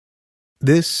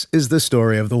This is the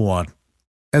story of the one.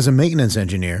 As a maintenance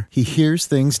engineer, he hears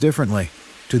things differently.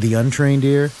 To the untrained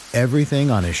ear,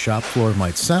 everything on his shop floor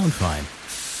might sound fine,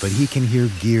 but he can hear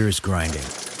gears grinding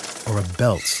or a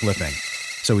belt slipping.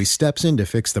 So he steps in to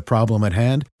fix the problem at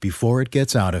hand before it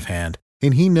gets out of hand.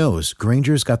 And he knows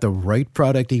Grainger's got the right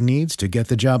product he needs to get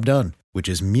the job done, which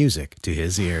is music to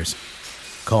his ears.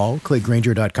 Call, click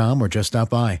Grainger.com, or just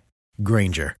stop by.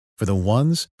 Grainger, for the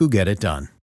ones who get it done.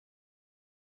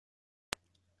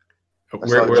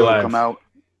 We're live. Come out.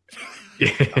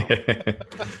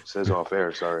 Says off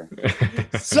air, sorry.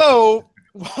 So,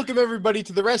 welcome everybody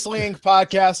to the Wrestling Inc.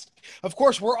 podcast. Of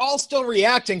course, we're all still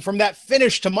reacting from that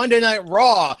finish to Monday Night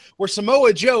Raw, where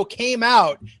Samoa Joe came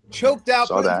out, choked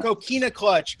out with a coquina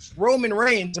clutch, Roman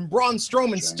Reigns and Braun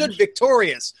Strowman stood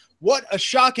victorious. What a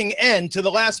shocking end to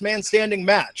the last man standing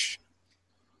match.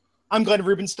 I'm Glenn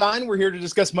Rubenstein. We're here to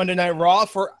discuss Monday Night Raw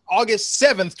for August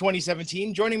 7th,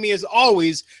 2017. Joining me as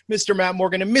always, Mr. Matt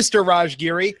Morgan and Mr. Raj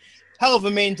Giri. Hell of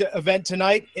a main event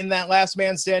tonight in that last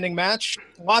man standing match.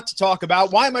 A lot to talk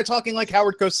about. Why am I talking like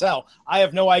Howard Cosell? I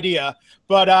have no idea.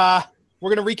 But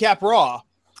we're going to recap Raw.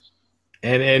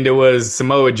 And it was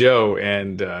Samoa Joe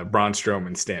and Braun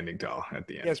Strowman standing tall at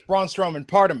the end. Yes, Braun Strowman,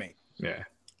 pardon me. Yeah.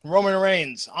 Roman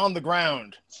Reigns on the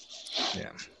ground.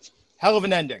 Yeah. Hell of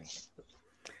an ending.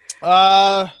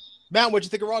 Matt, what'd you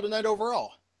think of Raw tonight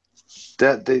overall?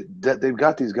 That they've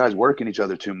got these guys working each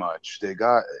other too much.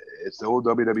 It's the old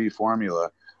WWE formula.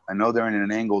 I know they're in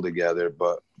an angle together,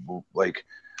 but like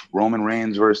Roman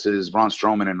Reigns versus Braun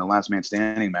Strowman in the last man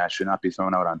standing match should not be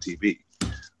thrown out on TV.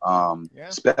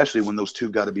 Especially when those two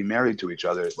got to be married to each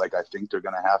other, like I think they're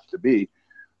going to have to be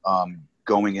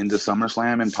going into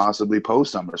SummerSlam and possibly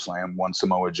post SummerSlam once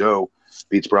Samoa Joe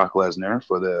beats Brock Lesnar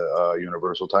for the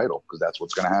Universal title, because that's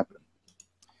what's going to happen.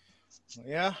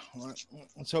 Yeah,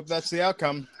 let's hope that's the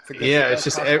outcome. Yeah, it's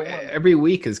just every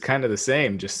week is kind of the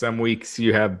same. Just some weeks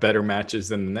you have better matches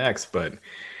than the next, but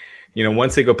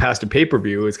once they go past a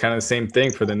pay-per-view, it's kind of the same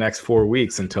thing for the next 4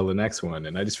 weeks until the next one.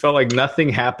 And I just felt like nothing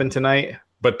happened tonight,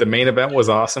 but the main event was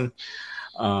awesome.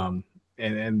 And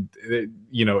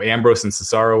Ambrose and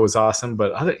Cesaro was awesome,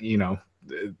 but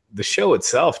the show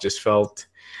itself just felt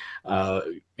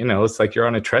it's like you're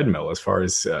on a treadmill as far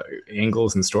as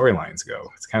angles and storylines go.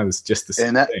 It's kind of just the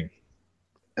same thing.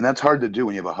 And that's hard to do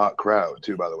when you have a hot crowd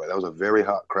too, by the way. That was a very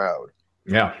hot crowd.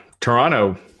 Yeah.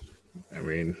 Toronto, I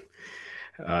mean,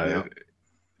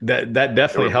 that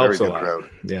definitely helps a lot. Crowd.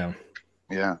 Yeah.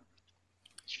 Yeah.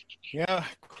 Yeah.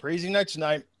 Crazy night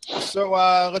tonight. So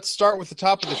let's start with the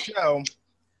top of the show.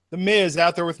 The Miz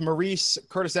out there with Maurice,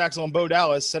 Curtis Axel, and Bo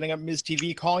Dallas setting up Miz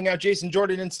TV, calling out Jason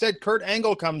Jordan. Instead, Kurt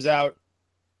Angle comes out,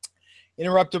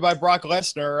 interrupted by Brock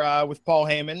Lesnar with Paul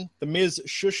Heyman. The Miz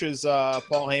shushes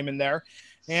Paul Heyman there.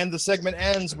 And the segment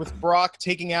ends with Brock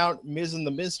taking out Miz and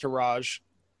the Miz to Raj.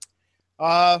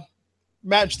 Matt,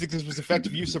 do you think this was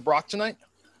effective use of Brock tonight?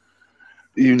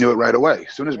 You knew it right away.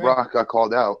 As soon as Brock got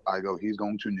called out, I go, he's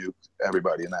going to nuke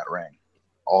everybody in that ring.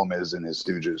 All Miz and his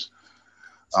stooges.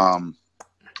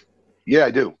 Yeah,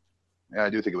 I do. Yeah, I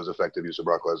do think it was effective use of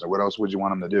Brock Lesnar. What else would you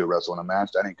want him to do? Wrestle in a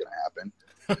match? That ain't gonna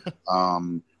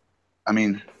happen. I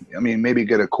mean, maybe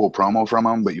get a cool promo from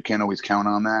him, but you can't always count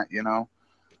on that,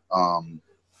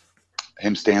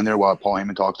 Him stand there while Paul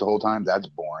Heyman talks the whole time, that's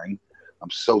boring.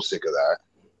 I'm so sick of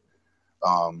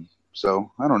that.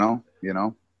 So I don't know,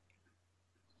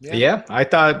 Yeah, I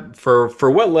thought for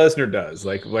what Lesnar does,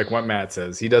 like what Matt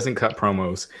says, he doesn't cut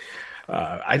promos.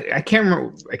 I can't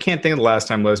remember. I can't think of the last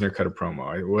time Lesnar cut a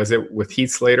promo. Was it with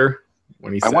Heath Slater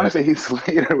when he? I want to say Heath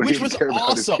Slater, which was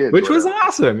awesome. Which was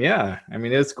awesome. Yeah, I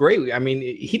mean it's great. I mean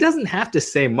he doesn't have to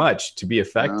say much to be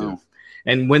effective. No.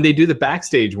 And when they do the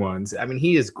backstage ones, I mean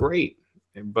he is great.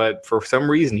 But for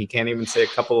some reason he can't even say a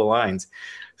couple of lines.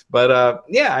 But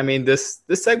I mean this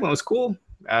segment was cool.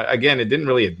 Again, it didn't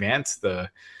really advance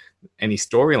any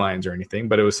storylines or anything,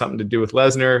 but it was something to do with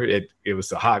Lesnar. It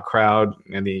was a hot crowd,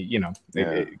 and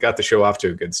it got the show off to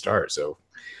a good start. So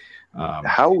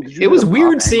it was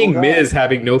weird seeing Miz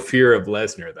having no fear of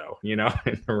Lesnar, though, in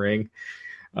the ring.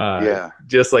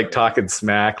 Just like talking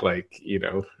smack, like he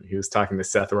was talking to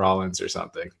Seth Rollins or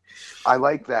something. I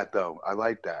like that though. I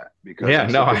like that because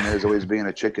Miz always being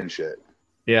a chicken shit.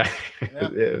 Yeah,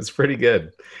 it was pretty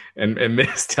good. And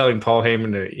Miz telling Paul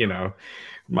Heyman to,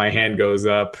 my hand goes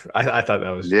up. I thought that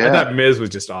was. I thought Miz was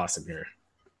just awesome here.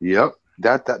 Yep,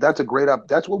 that's a great up.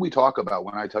 That's what we talk about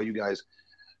when I tell you guys,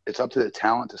 it's up to the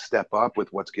talent to step up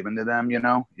with what's given to them.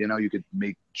 You could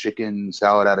make chicken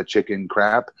salad out of chicken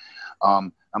crap.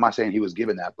 I'm not saying he was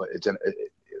given that, but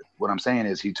what I'm saying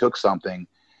is he took something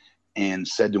and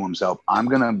said to himself, I'm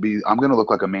gonna look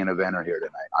like a main eventer here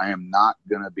tonight. I am not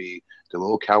gonna be the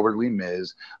little cowardly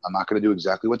Miz. I'm not gonna do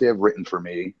exactly what they have written for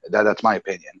me. That's my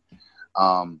opinion.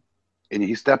 And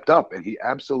he stepped up, and he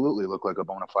absolutely looked like a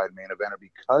bona fide main eventer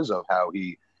because of how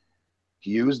he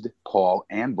used Paul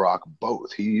and Brock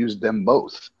both. He used them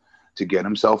both to get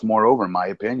himself more over, in my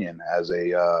opinion, as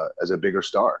a bigger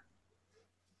star.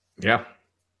 Yeah.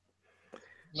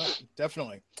 No,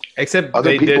 definitely. Except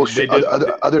other people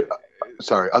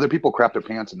other people crap their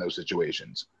pants in those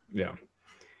situations. Yeah.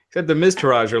 Except the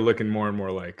Miztourage are looking more and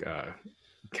more like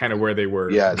kind of where they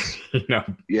were. Yes.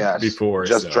 Before.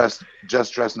 Just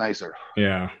dress nicer.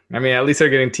 Yeah. I mean, at least they're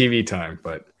getting TV time,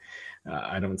 but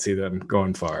I don't see them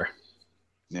going far.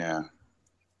 Yeah.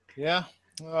 Yeah.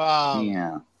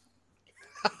 Yeah.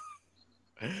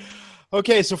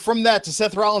 Okay, so from that to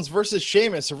Seth Rollins versus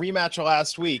Sheamus, a rematch of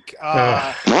last week.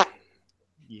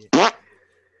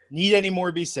 Need any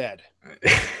more be said?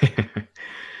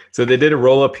 So they did a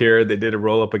roll up here. They did a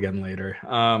roll up again later.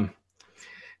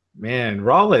 Man,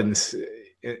 Rollins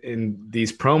in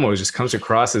these promos just comes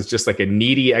across as just like a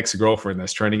needy ex-girlfriend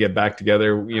that's trying to get back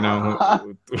together,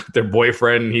 with their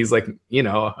boyfriend. And he's like,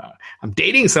 I'm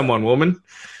dating someone, woman.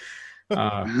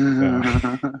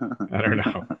 I don't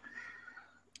know.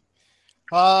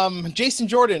 Jason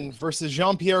Jordan versus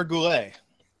Jean-Pierre Goulet.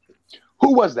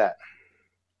 Who was that?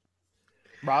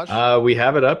 Raj? We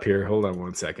have it up here. Hold on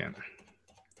one second.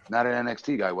 Not an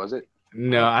NXT guy, was it?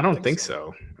 No, I don't think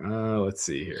so. Let's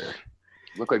see here.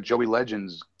 Looked like Joey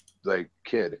Legend's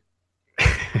kid.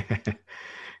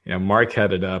 Yeah, Mark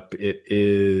had it up. It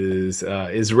is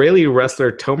Israeli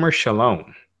wrestler Tomer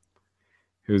Shalom,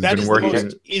 who's been working. The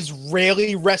most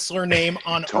Israeli wrestler name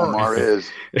on Tomar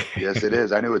earth. is. Yes, it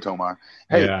is. I knew it, Tomar.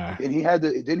 Hey, yeah. And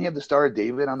didn't he have the Star of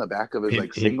David on the back of his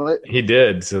singlet? He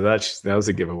did. So that was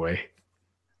a giveaway.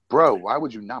 Bro, why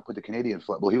would you not put the Canadian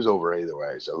flag? Well, he was over either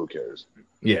way, so who cares?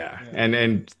 Yeah.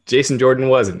 And Jason Jordan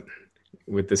wasn't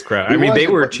with this crowd. They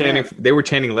were chanting. Man. They were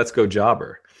chanting, "Let's go,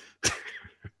 Jobber."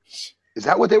 Is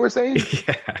that what they were saying?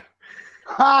 Yeah.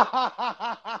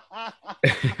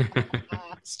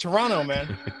 It's Toronto,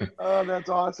 man. Oh, that's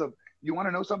awesome. You want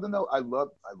to know something though? I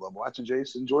love watching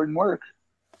Jason Jordan work.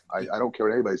 I don't care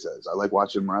what anybody says. I like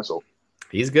watching him wrestle.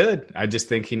 He's good. I just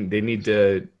think they need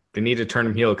to turn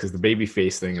him heel because the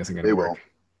babyface thing isn't going to work. Will.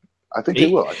 I think they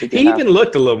will. I think he even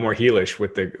looked a little more heelish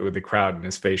with the crowd and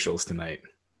his facials tonight.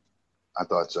 I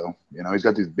thought so. He's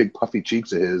got these big puffy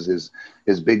cheeks of his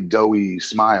big doughy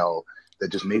smile that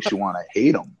just makes you want to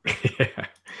hate him.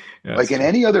 Yeah, like in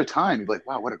any other time, you'd be like,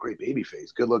 wow, what a great baby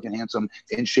face. Good looking, handsome,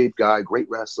 in shape guy, great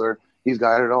wrestler. He's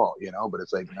got it all, but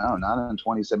it's like, no, not in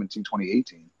 2017,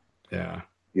 2018. Yeah.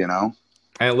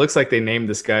 And it looks like they named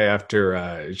this guy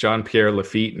after Jean-Pierre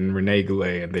Lafitte and Rene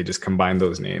Goulet, and they just combined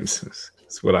those names.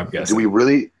 That's what I'm guessing. Are we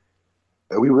really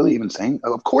even saying?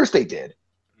 Oh, of course they did.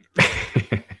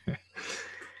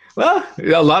 Well,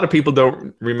 a lot of people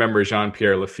don't remember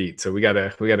Jean-Pierre Lafitte, so we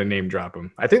gotta name drop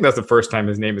him. I think that's the first time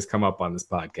his name has come up on this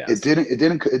podcast. It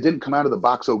didn't come out of the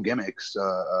Boxo Gimmicks.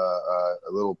 A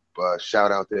little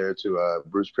shout out there to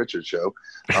Bruce Pritchard's show.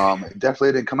 It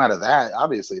definitely didn't come out of that.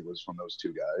 Obviously, it was from those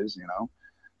two guys.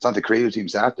 It's not the creative team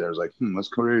sat there. It was like, let's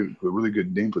create a really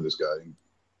good name for this guy. And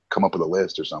come up with a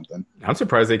list or something. I'm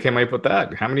surprised they came up with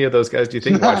that. How many of those guys do you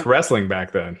think watched wrestling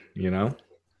back then?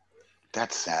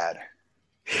 That's sad.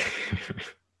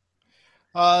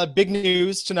 Big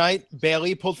news tonight.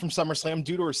 Bayley pulled from SummerSlam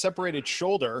due to her separated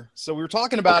shoulder. So we were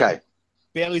talking about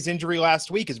Bayley's injury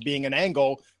last week as being an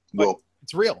angle, but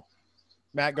it's real.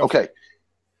 Matt, go. Okay.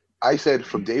 I said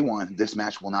from day one, this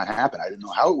match will not happen. I didn't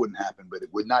know how it wouldn't happen, but it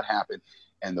would not happen.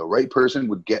 And the right person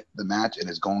would get the match, and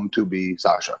it's going to be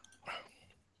Sasha.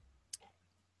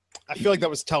 I feel like that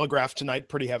was telegraphed tonight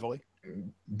pretty heavily.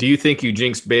 Do you think you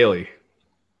jinxed Bayley?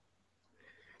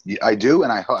 Yeah, I do,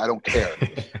 and I don't care.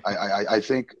 I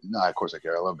think no, of course I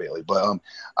care. I love Bayley, but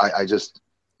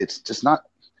it's just not.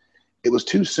 It was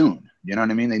too soon. You know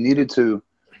what I mean? They needed to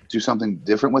do something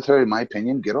different with her, in my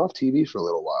opinion. Get off TV for a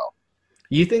little while.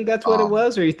 You think that's what it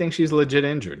was, or you think she's legit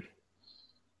injured?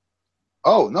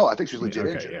 Oh no, I think she's legit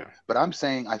injured. Yeah. But I'm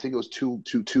saying I think it was too.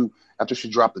 After she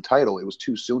dropped the title, it was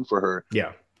too soon for her.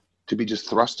 Yeah. To be just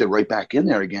thrusted right back in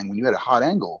there again when you had a hot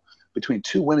angle between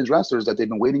two women's wrestlers that they've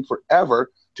been waiting forever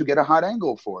to get a hot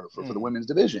angle for the women's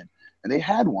division. And they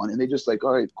had one, and they just like,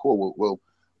 all right, cool.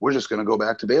 We're just going to go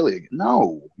back to Bayley again.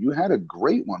 No, you had a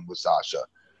great one with Sasha.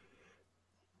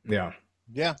 Yeah.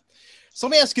 Yeah. So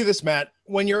let me ask you this, Matt.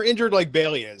 When you're injured like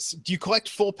Bayley is, do you collect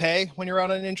full pay when you're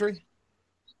out on an injury?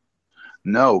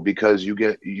 No, because you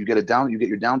get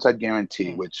your downside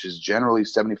guarantee, which is generally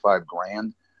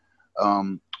 $75,000.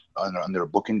 under a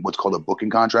booking, what's called a booking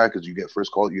contract, because you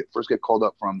first get called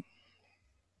up from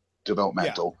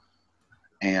developmental,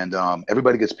 and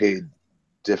everybody gets paid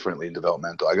differently in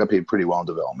developmental. I got paid pretty well in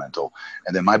developmental,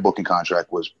 and then my booking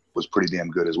contract was pretty damn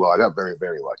good as well. I got very,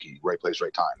 very lucky. Right place,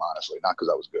 right time, honestly, not because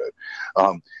I was good.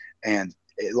 And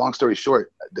long story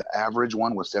short, the average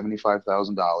one was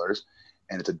 $75,000,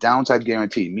 and it's a downside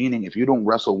guarantee, meaning if you don't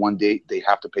wrestle one date, they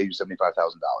have to pay you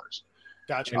 $75,000.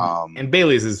 Gotcha. And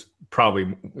Bayley's is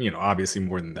probably, obviously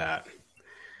more than that.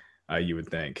 You would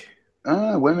think.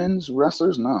 Women's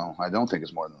wrestlers, no, I don't think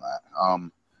it's more than that.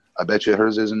 I bet you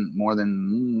hers isn't more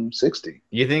than 60.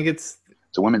 You think it's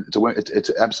a women? It's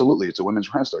absolutely, it's a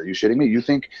women's wrestler. Are you shitting me? You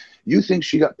think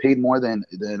she got paid more than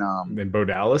Bo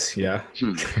Dallas? Yeah.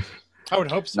 I would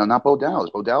hope so. No, not Bo Dallas.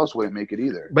 Bo Dallas wouldn't make it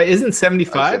either. But isn't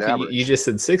 75? You just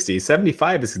said 60.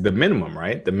 75 is the minimum,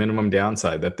 right? The minimum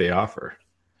downside that they offer.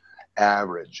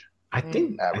 Average. I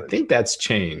think that's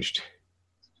changed.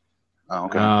 Oh,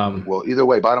 okay. Well, either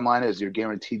way, bottom line is you're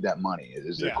guaranteed that money.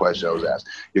 Is the question I was asked.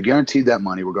 You're guaranteed that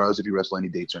money regardless if you wrestle any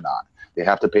dates or not. They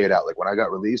have to pay it out. Like when I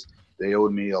got released, they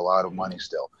owed me a lot of money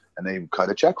still, and they cut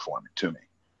a check to me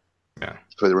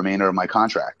for the remainder of my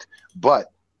contract.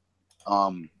 But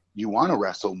you want to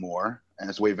wrestle more, and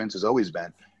that's the way Vince has always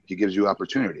been. He gives you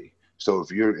opportunity. So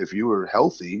if you are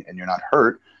healthy and you're not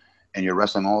hurt, and you're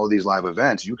wrestling all of these live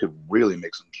events, you could really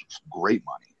make some great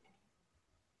money,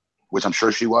 which I'm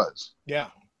sure she was. Yeah.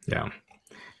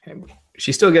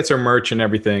 She still gets her merch and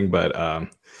everything, but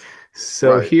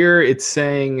Here it's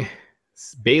saying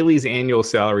Bayley's annual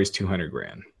salary is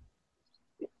 $200,000.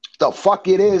 The fuck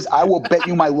it is! I will bet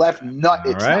you my left nut.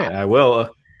 It's not. I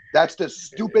will. That's the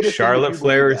stupidest. Charlotte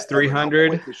Flair is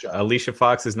 $300,000. Alicia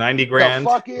Fox is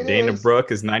 $90,000. Dana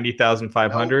Brooke is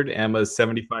 $90,500. Emma is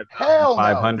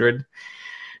 $75,500.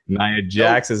 Nia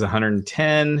Jax is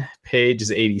 $110,000. Paige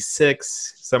is $86,000.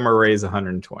 Summer Rae is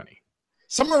 $120,000.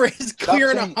 Summer Rae is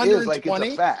clearing $120,000. Like it's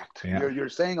a fact. Yeah. You're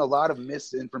saying a lot of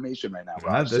misinformation right now,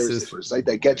 Rob. This is for a site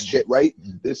that gets shit right.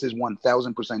 This is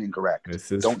 1,000% incorrect.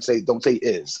 Don't say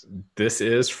is. This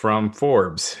is from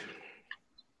Forbes.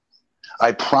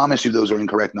 I promise you those are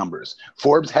incorrect numbers.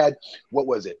 Forbes had, what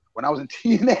was it? When I was in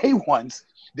TNA once,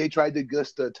 they tried to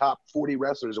list the top 40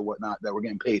 wrestlers or whatnot that were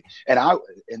getting paid. And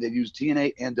they used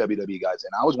TNA and WWE guys.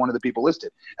 And I was one of the people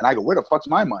listed. And I go, where the fuck's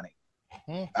my money?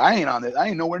 I ain't on it. I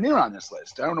ain't nowhere near on this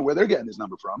list. I don't know where they're getting this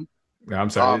number from. No, I'm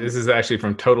sorry. This is actually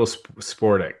from Total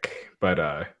Sportic. But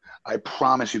I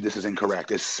promise you this is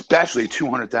incorrect, especially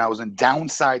 $200,000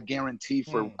 downside guarantee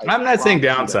for. I'm not saying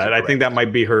downside. I think that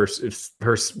might be her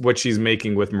what she's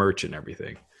making with merch and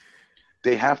everything.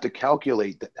 They have to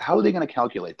calculate that. How are they going to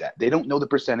calculate that? They don't know the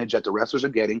percentage that the wrestlers are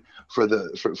getting for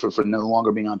no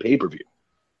longer being on pay-per-view.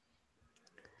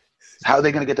 How are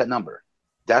they going to get that number?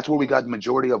 That's where we got the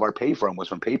majority of our pay from, was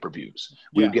from pay-per-views.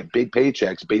 We would get big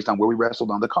paychecks based on where we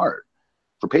wrestled on the card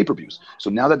for pay-per-views. So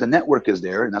now that the network is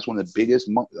there, and that's one of the biggest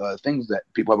things that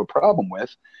people have a problem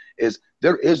with, is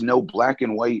there is no black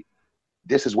and white,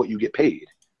 this is what you get paid.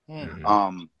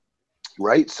 Mm-hmm.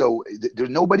 Right? So there's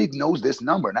nobody knows this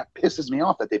number, and that pisses me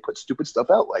off that they put stupid stuff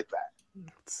out like that.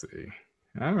 Let's see.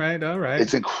 All right.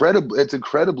 It's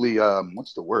incredibly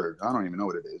what's the word? I don't even know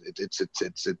what it is.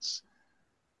 It's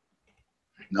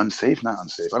unsafe, not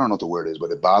unsafe. I don't know what the word is,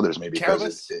 but it bothers me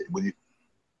because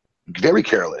very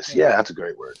careless. Yeah, that's a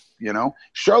great word.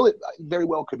 Charlotte very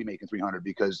well could be making $300,000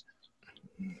 because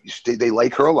they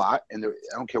like her a lot, and I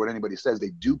don't care what anybody says. They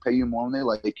do pay you more when they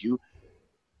like you,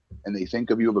 and they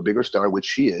think of you as a bigger star, which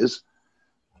she is.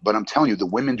 But I'm telling you, the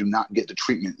women do not get the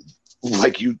treatment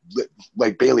like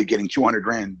Bayley getting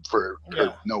 $200,000 for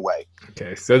her. No way.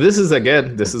 Okay, so this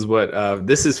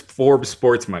is Forbes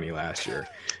Sports Money last year.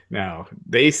 Now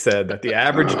they said that the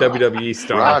average WWE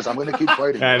star. Raj, I'm going to keep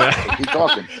fighting. Keep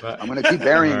talking. I'm going to keep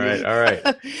burying you. All right.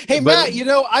 Hey, Matt,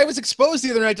 I was exposed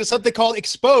the other night to something called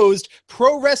Exposed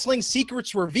Pro Wrestling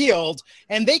Secrets Revealed,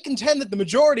 and they contend that the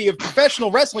majority of professional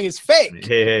wrestling is fake.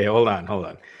 Hey, hold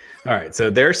on. All right, so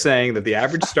they're saying that the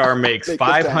average star makes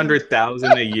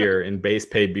 $500,000 a year in base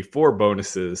pay before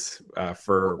bonuses.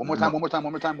 For one more time.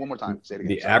 Say it again.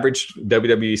 The average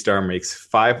WWE star makes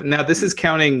 $5. Now this is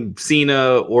counting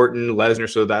Cena, Orton, Lesnar,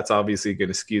 so that's obviously going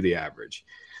to skew the average.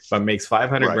 But makes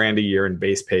 $500,000 a year in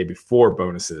base pay before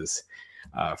bonuses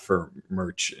for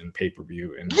merch and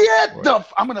pay-per-view. And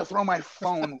I'm going to throw my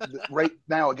phone right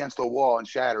now against the wall and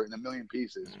shatter it in a million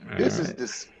pieces. This is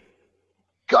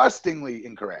disgustingly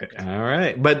incorrect. All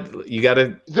right, but you got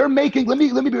to. They're making. Let me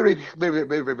be very, very,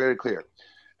 very, very clear.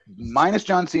 Minus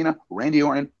John Cena, Randy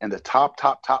Orton, and the top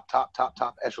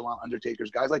echelon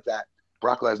Undertakers, guys like that,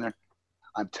 Brock Lesnar,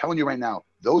 I'm telling you right now,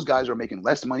 those guys are making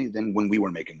less money than when we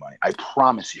were making money. I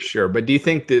promise you. Sure, but do you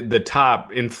think that the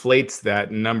top inflates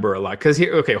that number a lot? Because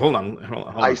here, okay, hold on.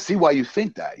 I see why you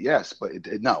think that, yes, but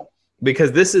no.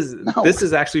 Because this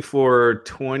is actually for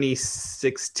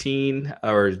 2016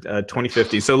 or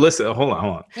 2050. So listen, hold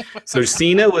on. So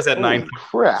Cena was at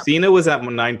Cena was at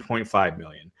 9.5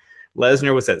 million.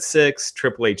 Lesnar was at 6,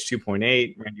 Triple H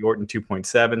 2.8, Randy Orton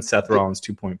 2.7, Seth Rollins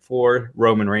 2.4,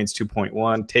 Roman Reigns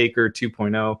 2.1, Taker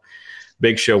 2.0,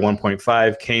 Big Show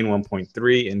 1.5, Kane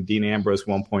 1.3, and Dean Ambrose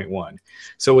 1.1.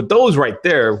 So with those right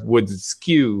there would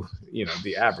skew,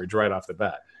 the average right off the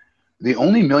bat. The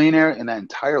only millionaire in that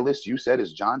entire list you said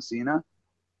is John Cena,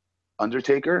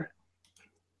 Undertaker.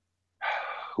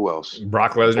 Who else?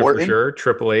 Brock Lesnar for sure.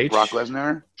 Triple H. Brock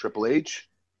Lesnar, Triple H.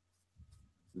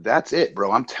 That's it,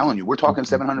 bro. I'm telling you, we're talking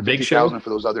 750,000 for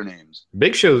those other names.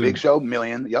 Big Show,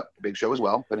 million. Yep, Big Show as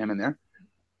well. Put him in there.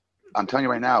 I'm telling you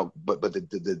right now, but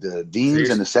the Deans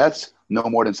and the Seths, no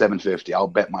more than 750. I'll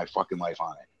bet my fucking life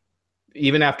on it.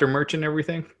 Even after merch and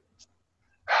everything?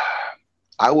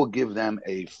 I will give them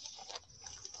a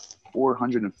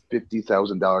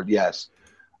 $450,000. Yes,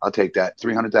 I'll take that.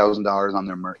 $300,000 on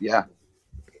their merch. Yeah.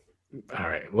 All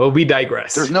right. Well, we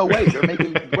digress. There's no way they're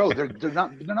making, bro. They're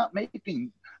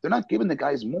not giving the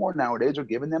guys more nowadays. They're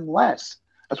giving them less.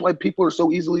 That's why people are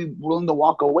so easily willing to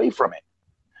walk away from it.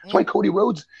 That's why Cody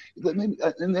Rhodes,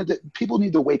 and people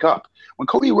need to wake up. When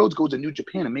Cody Rhodes goes to New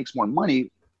Japan and makes more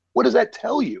money, what does that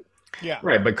tell you? Yeah.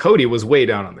 Right. But Cody was way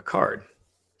down on the card.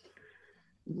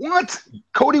 What?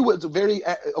 Cody was very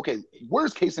okay.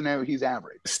 Worst case scenario, he's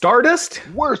average. Stardust.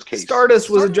 Worst case.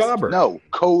 Stardust was a jobber. No,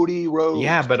 Cody Rhodes.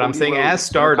 Yeah, but I'm saying as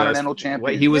Stardust,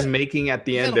 what he was making at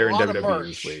the end there in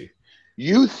WWE.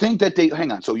 You think that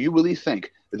hang on? So you really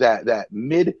think that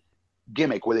mid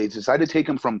gimmick where they decided to take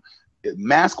him from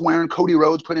mask wearing Cody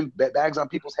Rhodes, putting bags on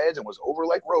people's heads, and was over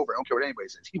like Rover? I don't care what anybody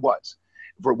says. He was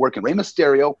for working Rey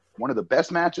Mysterio, one of the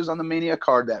best matches on the Mania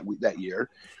card that year.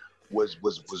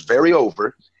 Was very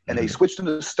over, and they switched him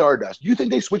to Stardust. You think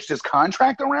they switched his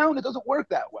contract around? It doesn't work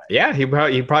that way. Yeah,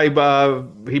 not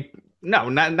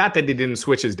that he didn't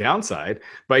switch his downside,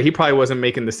 but he probably wasn't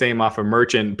making the same off of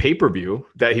merch and pay-per-view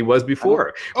that he was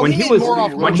before. When he was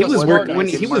working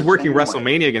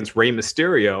WrestleMania against Rey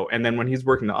Mysterio, and then when he's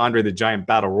working the Andre the Giant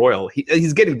Battle Royal,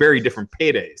 he's getting very different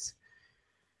paydays.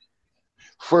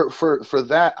 For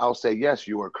that, I'll say yes,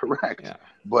 you are correct. Yeah.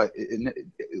 But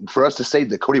for us to say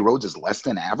that Cody Rhodes is less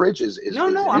than average is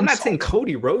no. I'm not saying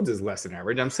Cody Rhodes is less than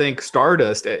average. I'm saying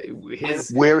Stardust,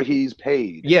 where he's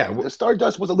paid. Yeah, the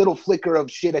Stardust was a little flicker of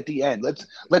shit at the end.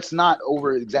 Let's not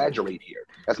over exaggerate here.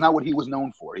 That's not what he was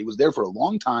known for. He was there for a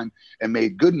long time and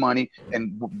made good money.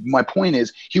 And my point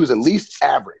is, he was at least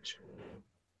average.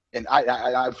 And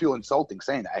I feel insulting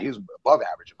saying that. He was above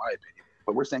average in my opinion.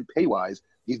 But we're saying pay wise,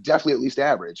 he's definitely at least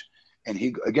average. And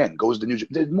he, again, goes to New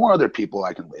Japan. There's more other people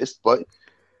I can list, but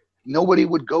nobody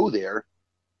would go there.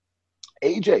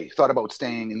 AJ thought about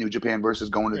staying in New Japan versus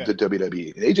going to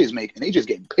WWE. AJ's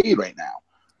getting paid right now.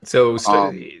 So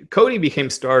Cody became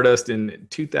Stardust in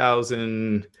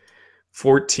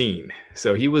 2014.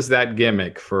 So he was that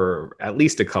gimmick for at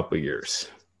least a couple of years.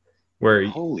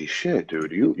 Holy shit,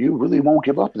 dude. You really won't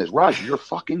give up in this. Raj, you're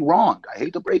fucking wrong. I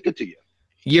hate to break it to you.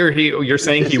 You're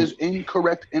saying this is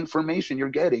incorrect information you're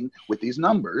getting with these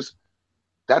numbers.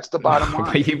 That's the bottom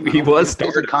line. He was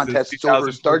Stardust contest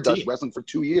over Stardust wrestling for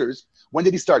 2 years. When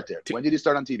did he start there? When did he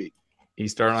start on TV? He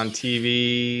started on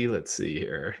TV. Let's see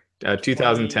here,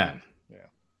 2010,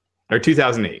 or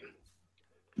 2008.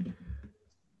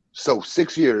 So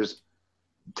 6 years,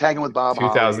 tagging with Bob.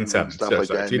 2007. Stuff like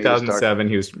that. 2007.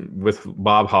 He was with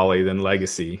Bob Holly, then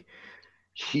Legacy.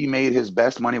 He made his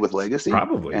best money with Legacy,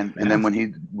 probably, and then when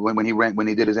he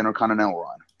did his Intercontinental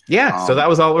run, so that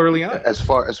was all early on. As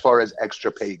far as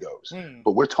extra pay goes,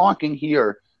 but we're talking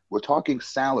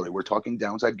salary, we're talking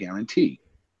downside guarantee,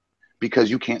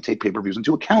 because you can't take pay-per-views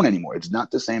into account anymore. It's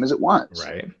not the same as it was.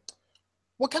 Right.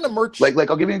 What kind of merch? Like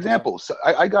I'll give you an example. So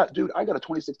I got a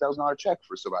 $26,000 check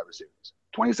for Survivor Series.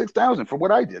 $26,000 for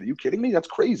what I did. Are you kidding me? That's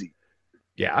crazy.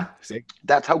 Yeah.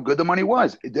 That's how good the money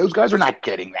was. Those guys are not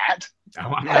getting that.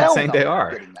 I'm not saying they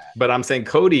are, but I'm saying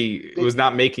Cody was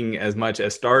not making as much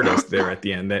as Stardust there at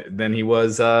the end than he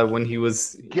was when he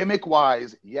was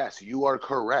gimmick-wise. Yes, you are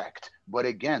correct. But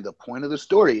again, the point of the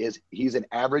story is he's an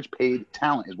average paid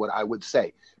talent, is what I would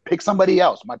say. Pick somebody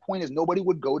else. My point is nobody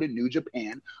would go to New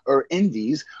Japan or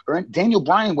Indies, or Daniel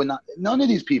Bryan would not. None of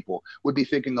these people would be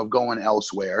thinking of going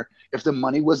elsewhere if the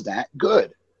money was that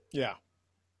good. Yeah.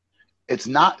 It's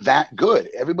not that good.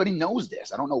 Everybody knows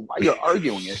this. I don't know why you're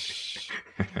arguing it.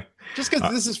 Just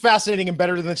because this is fascinating and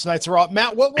better than tonight's Raw.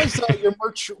 Matt, what was your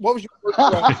merch? What was your merch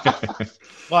royalty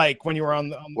like when you were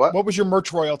on? What was your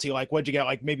merch royalty like? What'd you get?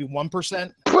 Like maybe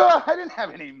 1%? I didn't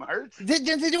have any merch.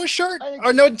 Didn't they do a shirt?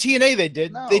 Or no, TNA they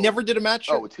did. No. They never did a Matt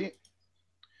shirt. Oh,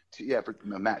 yeah, for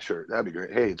a Matt shirt. That'd be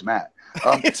great. Hey, it's Matt.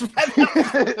 It's Matt.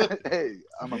 Hey,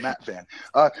 I'm a Matt fan.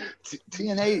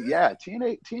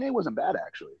 TNA wasn't bad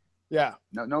actually. Yeah.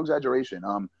 No exaggeration.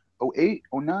 08,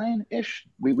 09-ish,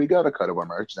 we got a cut of our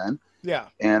merch then. Yeah.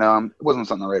 And it wasn't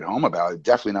something to write home about.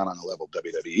 Definitely not on the level of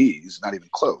WWE's, not even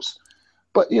close.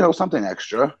 But, something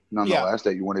extra, nonetheless,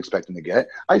 that you weren't expecting to get.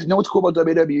 I know what's cool about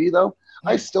WWE, though?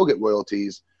 I still get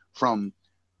royalties from,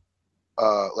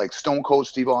 like, Stone Cold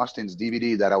Steve Austin's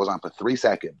DVD that I was on for 3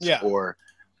 seconds. Yeah. Or,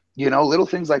 little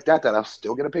things like that I'll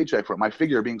still get a paycheck for. My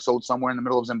figure being sold somewhere in the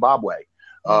middle of Zimbabwe.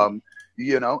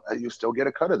 You still get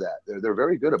a cut of that. They're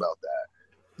very good about that.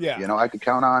 Yeah. I could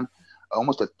count on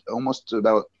almost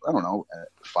about, I don't know,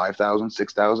 5,000,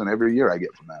 6,000 every year I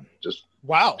get from them. Just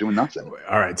doing nothing.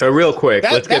 All right. So real quick,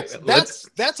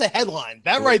 that's a headline.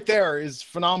 That right there is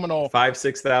phenomenal.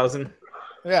 5,000-6,000.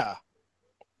 Yeah.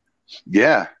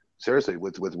 Yeah. Seriously,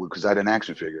 because I had an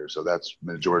action figure, so that's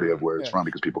the majority of where it's from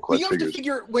because people collect figures. You have to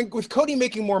figure with Cody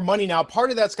making more money now,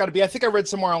 part of that's got to be. I think I read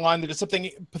somewhere online that it's something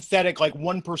pathetic like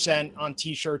 1% on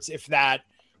T-shirts, if that,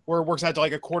 where it works out to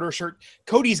like a quarter shirt.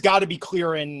 Cody's got to be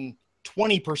clearing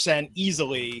 20%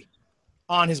 easily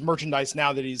on his merchandise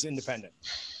now that he's independent.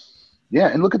 Yeah,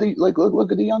 and look at the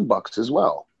look at the Young Bucks as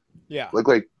well. Yeah,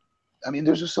 I mean,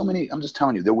 there's just so many. I'm just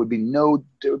telling you, there would be no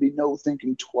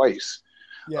thinking twice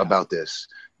about this.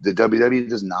 The WWE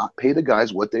does not pay the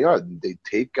guys what they are. They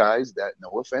take guys that, no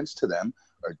offense to them,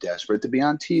 are desperate to be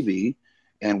on TV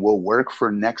and will work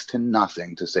for next to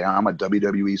nothing to say I'm a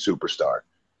WWE superstar.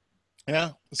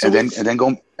 Yeah, and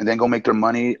then go make their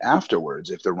money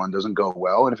afterwards if their run doesn't go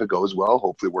well, and if it goes well,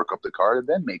 hopefully work up the card and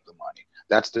then make the money.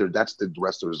 That's the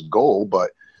wrestler's goal.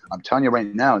 But I'm telling you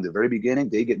right now, in the very beginning,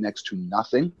 they get next to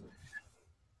nothing.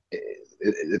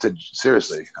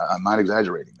 Seriously, I'm not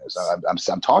exaggerating this.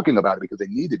 I'm talking about it because they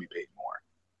need to be paid more.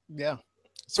 Yeah.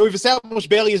 So we've established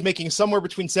Bayley is making somewhere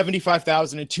between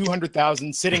 75,000 and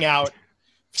 200,000 sitting out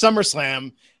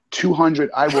SummerSlam.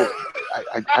 200.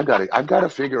 I've got to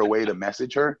figure a way to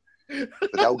message her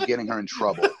without getting her in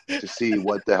trouble to see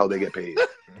what the hell they get paid.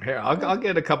 Here, I'll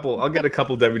get a couple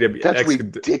WWE. That's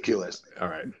ridiculous. All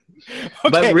right. Okay.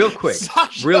 But real quick,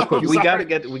 we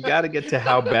gotta get to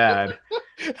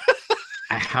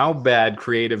how bad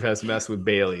creative has messed with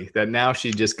Bayley that now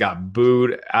she just got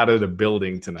booed out of the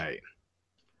building tonight.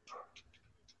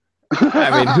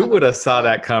 I mean, who would have saw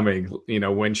that coming,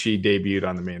 when she debuted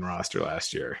on the main roster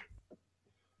last year?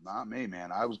 Not me,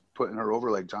 man. I was putting her over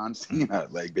like John Cena,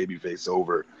 like babyface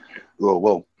over.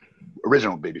 Well,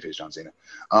 original babyface John Cena.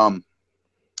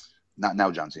 Not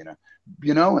now John Cena.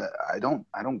 I don't.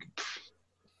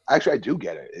 Actually, I do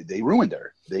get it. They ruined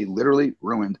her. They literally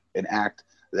ruined an act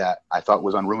that I thought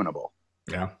was unruinable.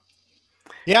 Yeah.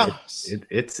 Yeah.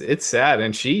 It's sad.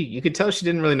 And you could tell she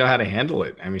didn't really know how to handle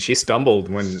it. I mean, she stumbled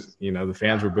when, the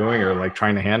fans were booing her, like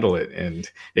trying to handle it, and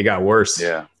it got worse.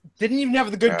 Yeah. Didn't even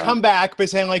have the good comeback by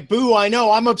saying like, boo, I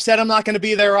know, I'm upset, I'm not going to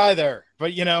be there either.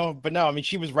 But, no, I mean,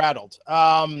 she was rattled.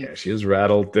 Yeah, she was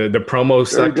rattled. The promo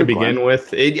sucked to begin with.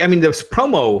 The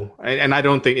promo, and I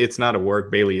don't think it's not a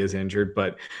work. Bayley is injured,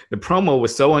 but the promo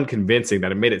was so unconvincing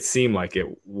that it made it seem like it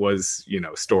was,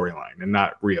 storyline and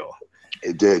not real.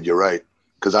 It did. You're right.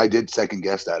 Because I did second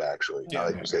guess that, actually. Now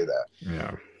that you say that.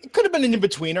 Yeah. It could have been an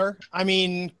in-betweener. I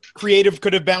mean, creative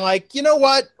could have been like, you know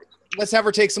what? Let's have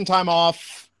her take some time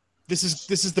off. This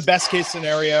is the best case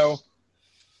scenario.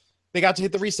 They got to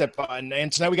hit the reset button.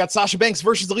 And tonight we got Sasha Banks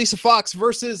versus Alicia Fox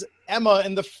versus Emma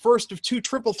in the first of 2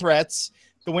 triple threats.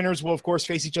 The winners will, of course,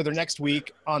 face each other next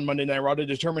week on Monday Night Raw to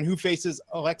determine who faces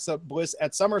Alexa Bliss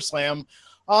at SummerSlam.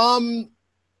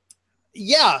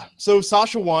 Yeah, so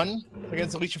Sasha won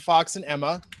against Alicia Fox and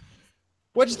Emma.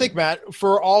 What did you think, Matt,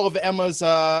 for all of Emma's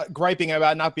griping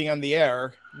about not being on the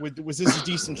air? Was this a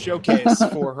decent showcase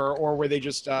for her, or were they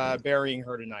just burying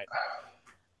her tonight?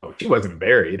 Oh, she wasn't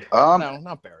buried. No,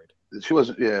 not buried. She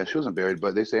wasn't. Yeah, she wasn't buried.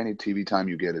 But they say any TV time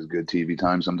you get is good TV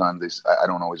time. Sometimes I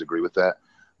don't always agree with that.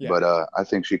 Yeah. But I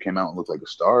think she came out and looked like a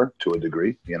star to a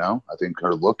degree. I think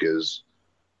her look is.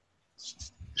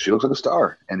 She looks like a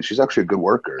star, and she's actually a good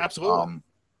worker. Absolutely.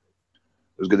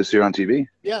 was good to see her on TV.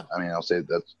 Yeah. I mean, I'll say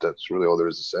that's really all there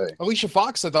is to say. Alicia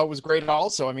Fox, I thought, was great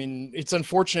also. I mean, it's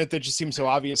unfortunate that it just seemed so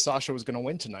obvious Sasha was going to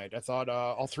win tonight. I thought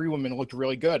all three women looked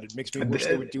really good. It makes me wish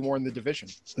they would do more in the division.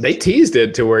 They teased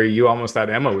it to where you almost thought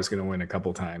Emma was going to win a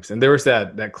couple times. And there was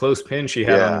that close pin she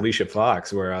had on Alicia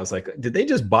Fox where I was like, did they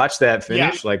just botch that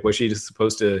finish? Like, was she just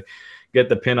supposed to get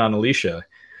the pin on Alicia?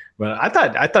 But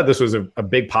I thought this was a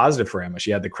big positive for Emma.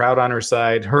 She had the crowd on her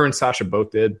side. Her and Sasha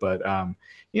both did, but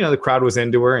the crowd was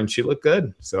into her and she looked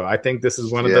good. So I think this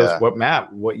is one of those,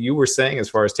 what you were saying as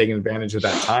far as taking advantage of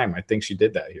that time. I think she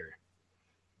did that here.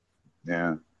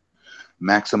 Yeah.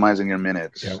 Maximizing your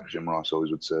minutes, Jim Ross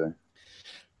always would say.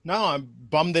 No, I'm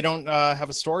bummed they don't have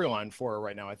a storyline for her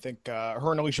right now. I think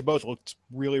her and Alicia both looked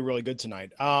really, really good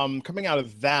tonight. Coming out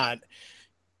of that,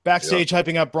 backstage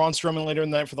hyping up Braun Strowman later in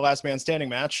the night for the last man standing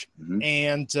match. Mm-hmm.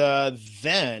 And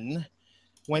then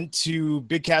went to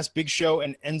Big Cass, Big Show,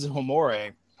 and Enzo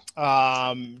Amore.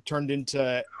 Turned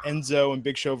into Enzo and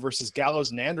Big Show versus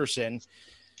Gallows and Anderson.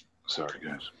 Sorry,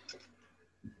 guys.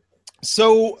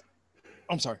 So,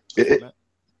 I'm sorry.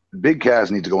 Big Cass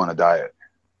needs to go on a diet.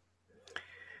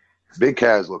 Big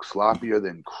Cass looks sloppier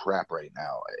than crap right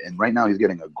now. And right now he's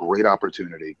getting a great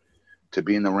opportunity to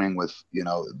be in the ring with,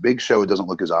 Big Show. It doesn't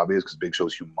look as obvious because Big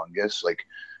Show's humongous. Like,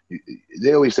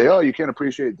 they always say, oh, you can't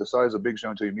appreciate the size of Big Show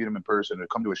until you meet him in person or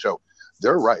come to a show.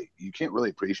 They're right. You can't really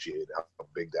appreciate how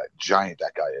big that giant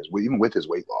that guy is, even with his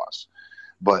weight loss.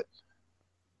 But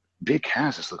Big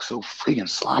Cass just looks so freaking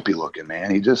sloppy looking,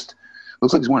 man. He just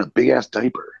looks like he's wearing a big-ass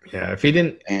diaper. Yeah, if he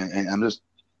didn't... And I'm just...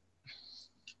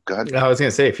 Go ahead. I was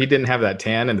going to say, if he didn't have that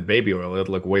tan and the baby oil, it'd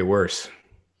look way worse.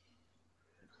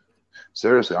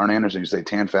 Seriously, Arn Anderson used to say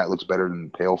tan fat looks better than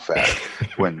pale fat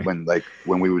when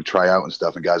we would try out and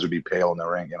stuff and guys would be pale in the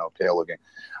ring, pale looking.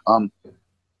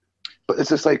 But it's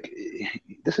just like,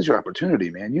 this is your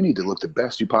opportunity, man. You need to look the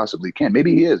best you possibly can.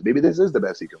 Maybe he is. Maybe this is the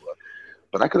best he can look.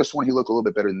 But I could have sworn he looked a little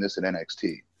bit better than this at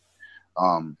NXT.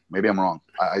 Maybe I'm wrong.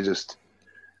 I just,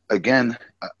 again,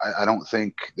 I don't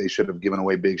think they should have given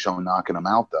away Big Show and knocking him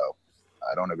out, though.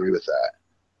 I don't agree with that.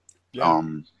 Yeah.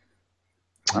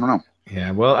 I don't know.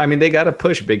 Yeah, well, I mean, they got to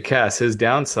push Big Cass. His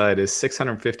downside is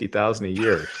 $650,000 a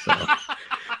year. So.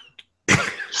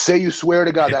 Say you swear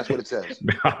to God that's what it says.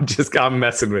 I'm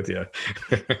messing with you.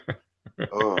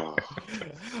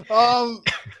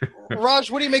 Raj,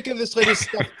 what do you make of this latest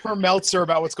stuff from Meltzer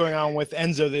about what's going on with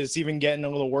Enzo that's even getting a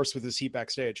little worse with his heat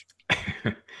backstage?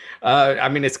 I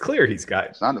mean, it's clear he's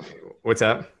got. What's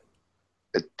that?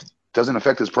 It doesn't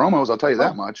affect his promos, I'll tell you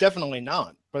that much. Definitely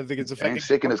not. But I think it's affecting. Ain't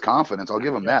shaking his confidence. I'll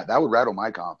give him that. That would rattle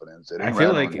my confidence. It ain't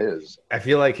rattling his. I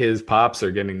feel like his pops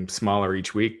are getting smaller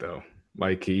each week, though.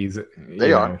 Like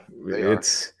They are.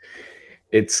 It's.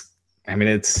 I mean,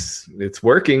 it's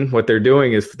working. What they're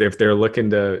doing is if they're looking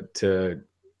to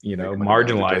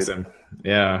marginalize him,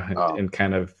 and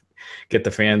kind of get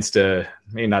the fans to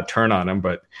maybe not turn on him,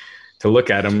 but to look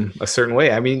at him a certain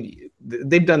way. I mean,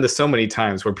 they've done this so many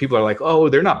times where people are like, "Oh,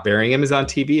 they're not burying him. He's on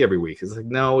TV every week." It's like,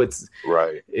 no, it's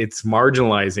right. It's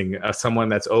marginalizing someone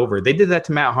that's over. They did that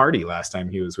to Matt Hardy last time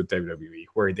he was with WWE,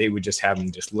 where they would just have him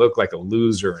just look like a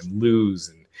loser and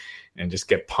lose and just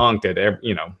get punked at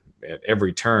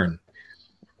every turn.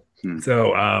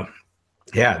 So,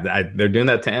 they're doing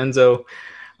that to Enzo.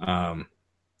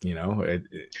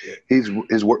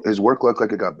 His work looked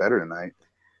like it got better tonight.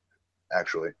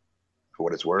 Actually, for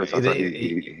what it's worth, I thought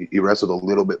he wrestled a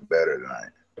little bit better tonight.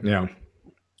 Yeah,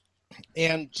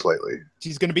 and slightly.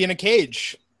 He's going to be in a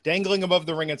cage, dangling above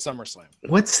the ring at SummerSlam.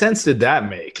 What sense did that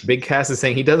make? Big Cass is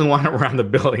saying he doesn't want it around the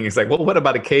building. He's like, well, what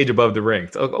about a cage above the ring?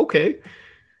 It's like, okay.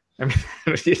 I mean,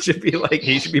 it should be like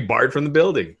he should be barred from the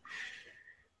building.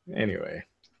 Anyway,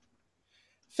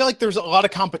 I feel like there's a lot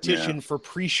of competition for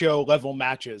pre-show level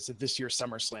matches at this year's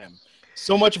SummerSlam.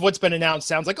 So much of what's been announced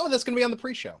sounds like, oh, that's going to be on the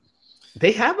pre-show.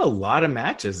 They have a lot of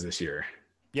matches this year.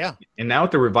 Yeah. And now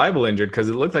with the Revival injured, because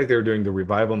it looked like they were doing the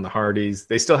Revival and the Hardys.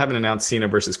 They still haven't announced Cena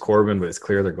versus Corbin, but it's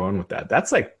clear they're going with that.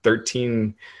 That's like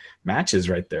 13 matches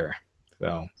right there.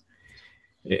 So,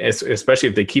 especially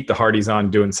if they keep the Hardys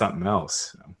on doing something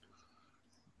else. So.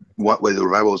 What, wait, the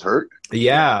Revival is hurt?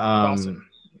 Yeah.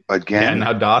 Again?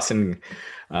 Yeah, now Dawson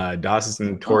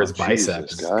tore his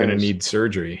biceps. He's going to need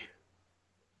surgery.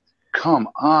 Come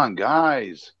on,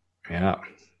 guys. Yeah.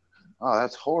 Oh,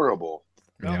 that's horrible.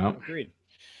 No, yeah. Agreed.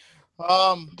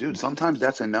 Dude, sometimes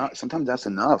that's enough. Sometimes that's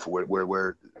enough.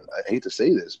 Where I hate to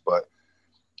say this, but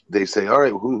they say, all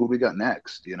right, who we got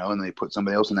next? And they put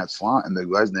somebody else in that slot, and the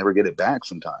guys never get it back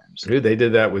sometimes. Dude, they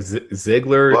did that with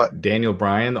Ziggler, Daniel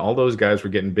Bryan. All those guys were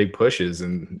getting big pushes,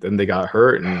 and then they got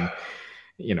hurt, and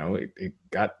it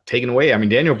got taken away. I mean,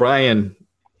 Daniel Bryan,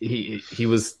 he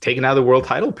was taken out of the world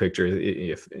title picture,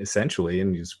 essentially.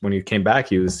 And when he came back,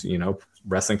 he was,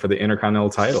 wrestling for the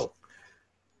Intercontinental title.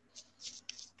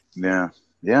 Yeah.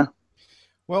 Yeah.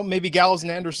 Well, maybe Gallows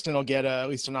and Anderson will get at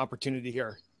least an opportunity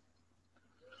here.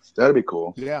 That'd be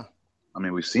cool. Yeah. I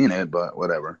mean, we've seen it, but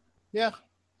whatever. Yeah.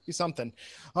 Be something.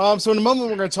 So in a moment,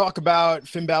 we're going to talk about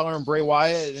Finn Balor and Bray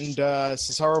Wyatt and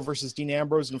Cesaro versus Dean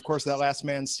Ambrose, and of course that last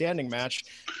man standing match.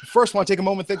 First, I want to take a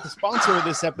moment to thank the sponsor of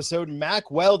this episode,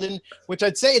 Mack Weldon, which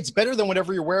I'd say it's better than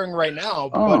whatever you're wearing right now.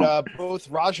 But both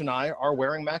Raj and I are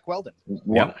wearing Mack Weldon.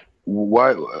 Yeah.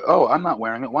 Why? Oh, I'm not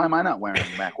wearing it. Why am I not wearing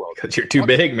Mack Weldon? Because you're too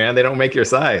big, man. They don't make your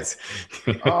size.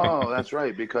 Oh, that's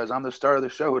right. Because I'm the star of the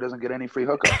show who doesn't get any free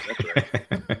hookups.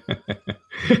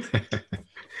 That's right.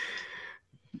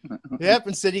 Yep.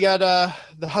 Instead, you got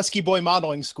the Husky Boy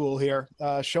Modeling School here,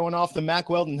 showing off the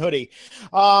Mack Weldon hoodie.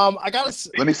 I gotta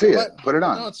let me see it. Put it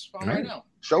on. No, it's on right now.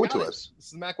 Show it to us. This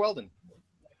is Mack Weldon.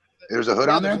 There's a hood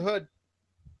on there. There's a hood.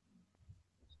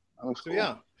 That looks cool.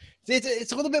 Yeah,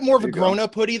 it's a little bit more of a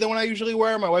grown-up hoodie than what I usually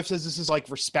wear. My wife says this is like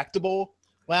respectable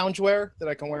loungewear that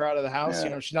I can wear out of the house.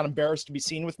 Yeah. She's not embarrassed to be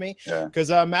seen with me. Yeah. Because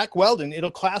Mack Weldon,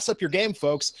 it'll class up your game,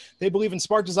 folks. They believe in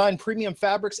smart design, premium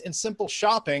fabrics, and simple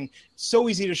shopping. So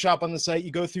easy to shop on the site.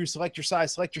 You go through, select your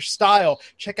size, select your style,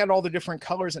 check out all the different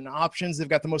colors and options. They've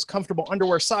got the most comfortable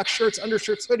underwear, socks, shirts,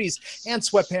 undershirts, hoodies, and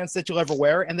sweatpants that you'll ever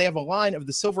wear. And they have a line of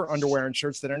the silver underwear and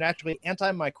shirts that are naturally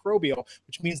antimicrobial,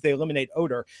 which means they eliminate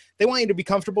odor. They want you to be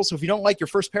comfortable, so if you don't like your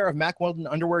first pair of Mack Weldon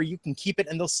underwear, you can keep it,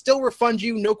 and they'll still refund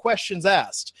you, no questions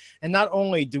asked. And not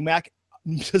only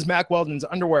does Mack Weldon's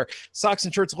underwear, socks,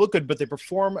 and shirts look good, but they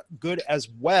perform good as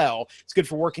well. It's good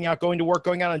for working out, going to work,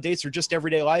 going out on dates, or just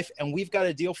everyday life. And we've got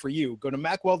a deal for you. Go to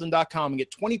MackWeldon.com and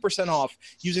get 20% off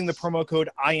using the promo code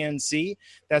INC.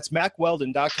 That's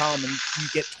MackWeldon.com, and you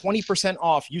get 20%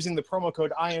 off using the promo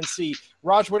code INC.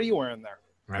 Raj, what are you wearing there?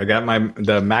 I got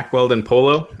the Mack Weldon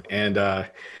polo, and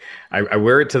I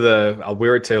wear it I'll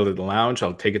wear it to the lounge.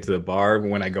 I'll take it to the bar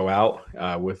when I go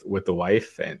out with the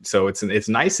wife, and so it's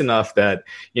nice enough that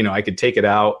I could take it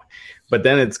out, but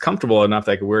then it's comfortable enough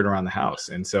that I could wear it around the house.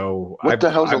 And so, what the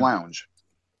hell's a lounge?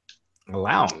 A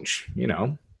lounge,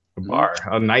 a bar,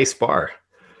 a nice bar.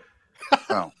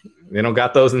 Oh, they don't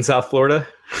got those in South Florida.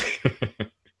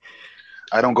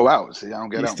 I don't go out. See, I don't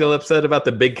get out. You still upset about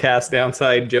the big cast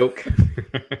downside joke?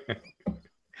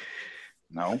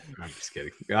 No, I'm just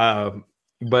kidding. The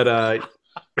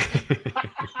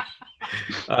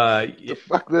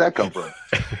fuck did that come from?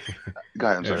 Go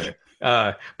ahead, I'm sorry.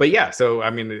 But yeah, so I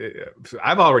mean,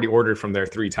 I've already ordered from there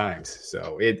 3 times,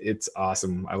 so it's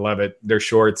awesome. I love it. They're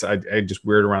shorts. I just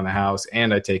wear it around the house,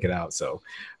 and I take it out. So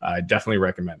I definitely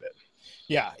recommend it.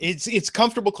 Yeah, it's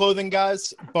comfortable clothing,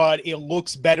 guys, but it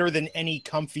looks better than any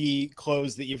comfy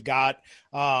clothes that you've got.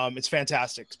 It's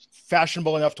fantastic.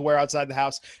 Fashionable enough to wear outside the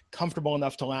house, comfortable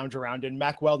enough to lounge around in.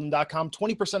 MackWeldon.com,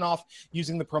 20% off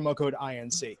using the promo code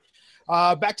INC.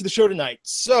 Back to the show tonight.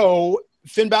 So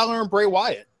Finn Balor and Bray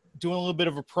Wyatt doing a little bit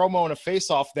of a promo and a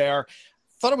face-off there.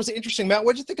 Thought it was interesting. Matt,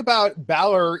 what did you think about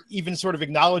Balor even sort of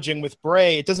acknowledging with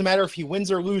Bray, it doesn't matter if he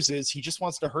wins or loses, he just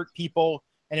wants to hurt people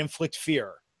and inflict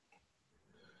fear?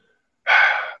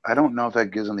 I don't know if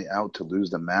that gives him the out to lose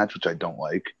the match, which I don't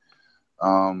like.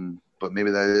 But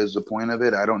maybe that is the point of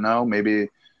it. I don't know. Maybe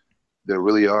there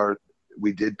really are.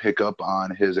 We did pick up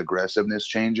on his aggressiveness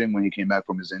changing when he came back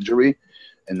from his injury,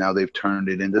 and now they've turned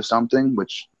it into something,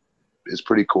 which is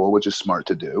pretty cool, which is smart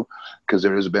to do, because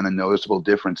there has been a noticeable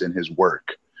difference in his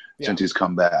work since he's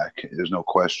come back. There's no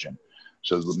question.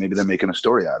 So maybe they're making a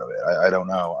story out of it. I don't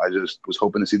know. I just was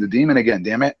hoping to see the Demon again.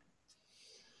 Damn it.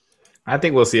 I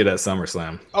think we'll see it at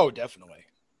SummerSlam. Oh, definitely.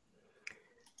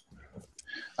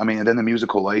 I mean, and then the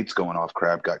musical lights going off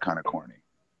crap got kind of corny.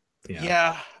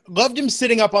 Yeah. Loved him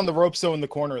sitting up on the ropes, though, in the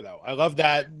corner, though. I love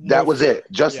that. That was it.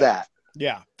 Just that.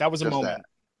 Yeah, that was a moment.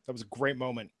 That was a great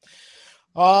moment.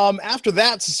 After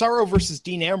that, Cesaro versus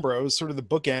Dean Ambrose, sort of the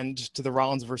bookend to the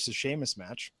Rollins versus Sheamus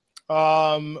match.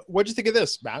 What'd you think of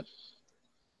this, Matt?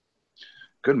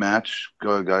 Good match.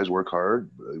 Guys work hard.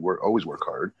 Always work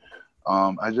hard.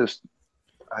 I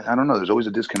don't know. There's always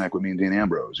a disconnect with me and Dean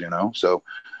Ambrose, So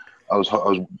I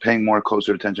was paying more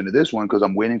closer attention to this one because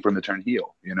I'm waiting for him to turn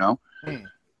heel, in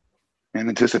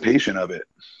anticipation of it.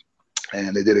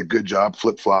 And they did a good job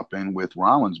flip-flopping with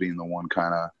Rollins being the one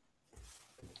kind of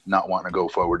not wanting to go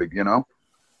forward,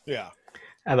 Yeah.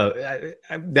 I thought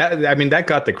that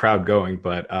got the crowd going,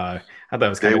 but I thought it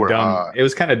was kind of dumb. It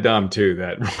was kind of dumb too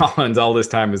that Rollins all this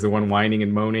time is the one whining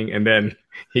and moaning, and then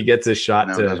he gets his shot.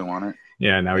 Now he doesn't want it.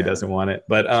 Yeah, now he doesn't want it.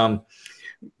 But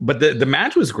the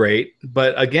match was great.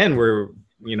 But again,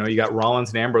 you got Rollins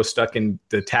and Ambrose stuck in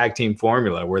the tag team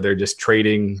formula where they're just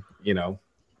trading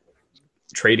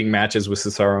matches with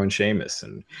Cesaro and Sheamus.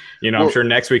 And, I'm sure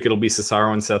next week it'll be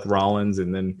Cesaro and Seth Rollins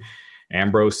and then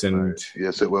Ambrose and right.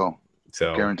 Yes, it will.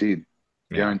 So guaranteed.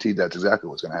 Guaranteed that's exactly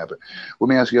what's going to happen. Let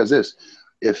me ask you guys this.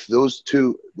 If those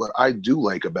two, what I do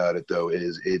like about it, though,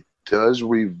 is it does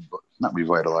not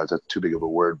revitalize, that's too big of a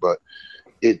word, but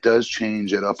it does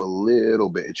change it up a little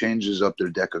bit. It changes up their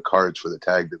deck of cards for the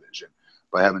tag division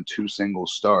by having two single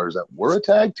stars that were a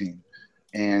tag team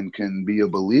and can be a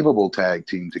believable tag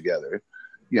team together,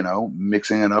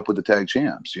 mixing it up with the tag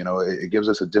champs. It gives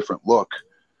us a different look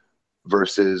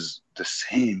versus the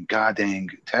same goddamn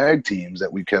tag teams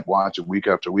that we kept watching week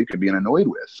after week and being annoyed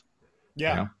with.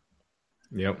 Yeah.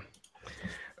 Yep.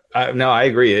 No, I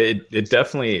agree. It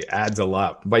definitely adds a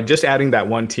lot. By just adding that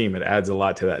one team, it adds a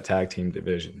lot to that tag team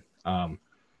division.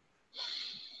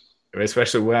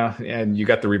 Especially, and you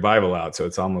got the Revival out, so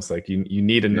it's almost like you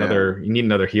need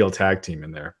another heel tag team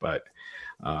in there. But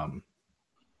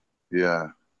yeah,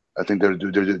 I think they're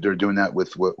doing that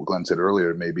with what Glenn said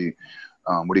earlier. Maybe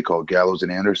what do you call it? Gallows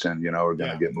and Anderson, are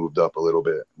going to get moved up a little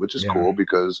bit, which is cool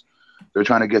because they're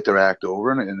trying to get their act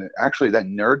over. And actually, that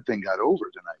nerd thing got over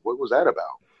tonight. What was that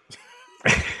about?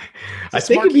 I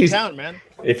think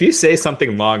if you say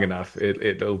something long enough,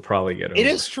 it'll probably get over. It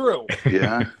is true.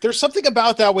 Yeah. There's something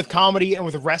about that with comedy and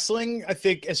with wrestling. I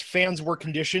think as fans, we're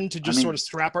conditioned to just sort of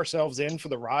strap ourselves in for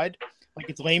the ride.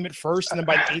 Like it's lame at first, and then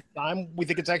by the eighth time, we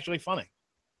think it's actually funny.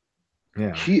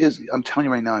 Yeah. He is. I'm telling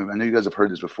you right now. I know you guys have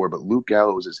heard this before, but Luke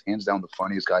Gallows is hands down the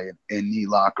funniest guy in any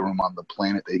locker room on the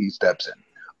planet that he steps in.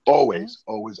 Always,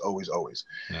 always, always, always.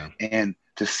 Yeah. And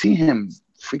to see him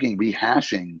freaking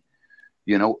rehashing,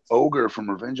 Ogre from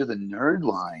Revenge of the Nerd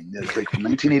line, that's like from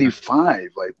 1985.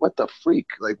 Like, what the freak?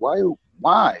 Like, why?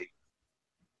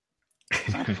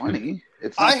 It's not funny.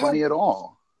 It's not funny at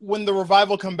all. When the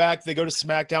Revival come back, they go to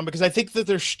SmackDown because I think that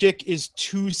their shtick is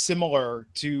too similar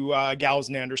to Gallows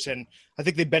and Anderson. I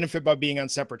think they benefit by being on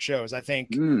separate shows. I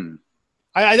think.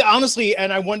 I honestly,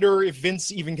 and I wonder if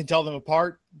Vince even can tell them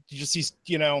apart. You just see,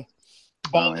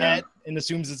 bald head and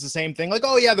assumes it's the same thing. Like,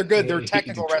 oh yeah, they're good. They're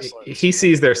technical wrestlers. He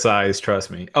sees their size.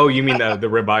 Trust me. Oh, you mean the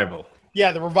Revival?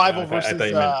 Yeah, the Revival versus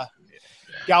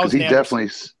Gallows and Anderson.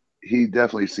 He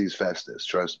definitely sees Festus.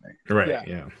 Trust me. Right.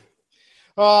 Yeah.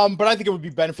 But I think it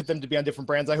would benefit them to be on different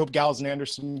brands. I hope Gallows and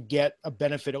Anderson get a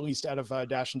benefit at least out of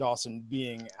Dash and Dawson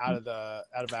being out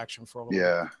of action for a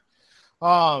little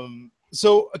bit.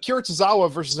 So Akira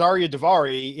Tozawa versus Arya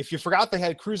Daivari. If you forgot they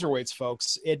had cruiserweights,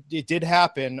 folks, it did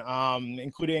happen,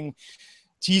 including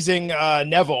teasing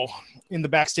Neville in the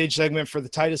backstage segment for the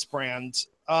Titus brand.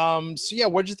 So yeah,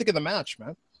 what did you think of the match,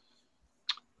 man?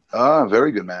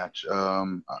 Very good match. I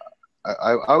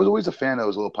was always a fan of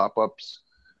those little pop-up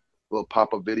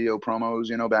video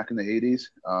promos, back in the 80s.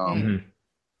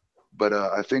 But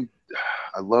I think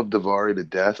I love Daivari to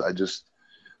death.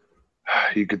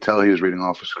 You could tell he was reading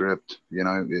off a script.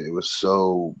 It was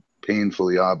so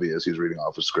painfully obvious he was reading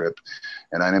off a script,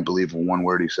 and I didn't believe one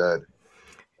word he said.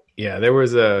 Yeah, there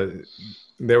was a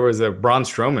Braun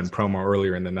Strowman promo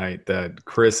earlier in the night that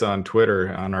Chris on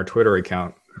Twitter, on our Twitter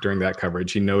account during that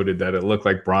coverage, he noted that it looked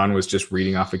like Braun was just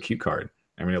reading off a cue card.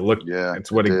 I mean,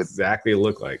 it's what exactly it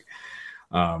looked like.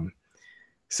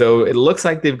 So it looks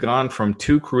like they've gone from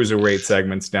 2 cruiserweight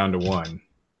segments down to 1.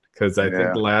 Because I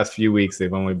think the last few weeks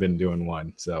they've only been doing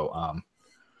 1. So I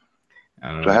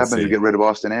don't know. What happens to get rid of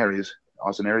Austin Aries?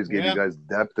 Austin Aries gave you guys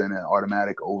depth and an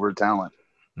automatic over talent.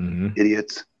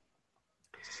 Idiots.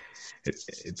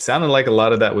 It sounded like a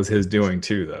lot of that was his doing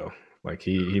too, though. Like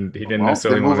he didn't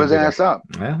necessarily move his ass up.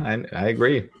 Yeah, I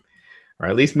agree. Or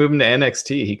at least moving to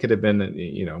NXT, he could have been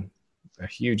a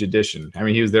huge addition. I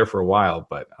mean, he was there for a while,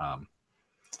 but I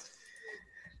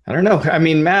don't know. I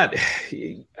mean, Matt,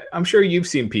 I'm sure you've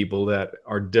seen people that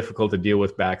are difficult to deal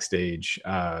with backstage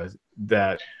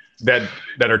that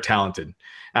are talented.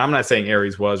 And I'm not saying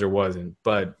Aries was or wasn't,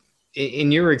 but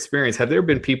in your experience, have there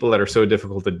been people that are so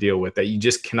difficult to deal with that you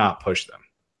just cannot push them?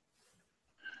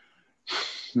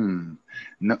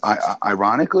 No,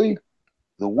 ironically,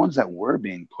 the ones that were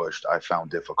being pushed, I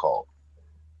found difficult.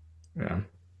 Yeah.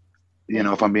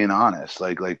 If I'm being honest,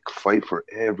 like fight for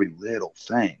every little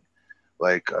thing.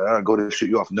 Like, I go to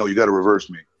shoot you off. No, you got to reverse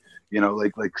me.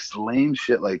 Like lame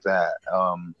shit like that.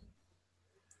 I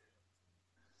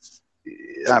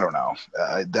don't know.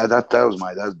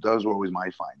 Those were always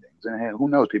my findings. And hey, who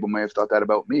knows? People may have thought that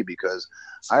about me because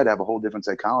I'd have a whole different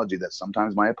psychology that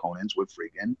sometimes my opponents would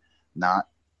freaking not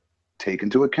take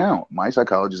into account. My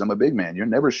psychology is I'm a big man. You're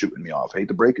never shooting me off. I hate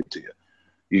to break it to you.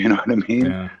 You know what I mean?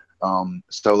 Yeah.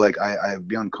 So like I'd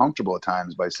be uncomfortable at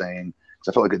times by saying,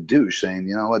 I felt like a douche saying,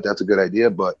 you know what, that's a good idea,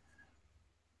 but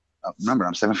remember,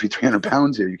 I'm 7 feet 300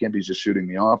 pounds here. You can't be just shooting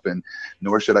me off, and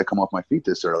nor should I come off my feet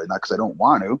this early. Not because I don't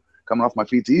want to. Coming off my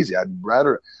feet's easy. I'd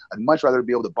much rather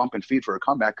be able to bump and feet for a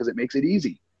comeback because it makes it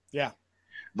easy. Yeah.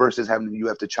 Versus having you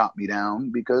have to chop me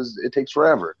down because it takes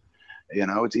forever. You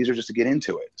know, it's easier just to get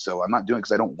into it. So I'm not doing it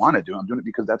because I don't want to do it. I'm doing it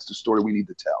because that's the story we need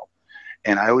to tell.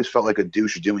 And I always felt like a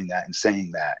douche doing that and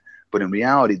saying that. But in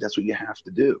reality, that's what you have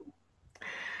to do.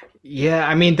 Yeah,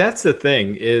 I mean, that's the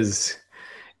thing is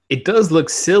it does look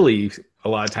silly a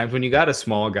lot of times when you got a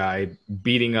small guy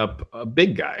beating up a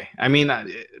big guy. I mean,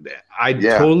 I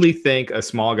totally think a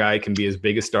small guy can be as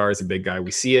big a star as a big guy.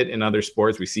 We see it in other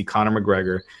sports. We see Conor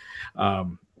McGregor.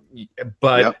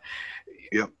 But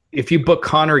if you book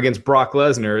Conor against Brock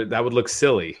Lesnar, that would look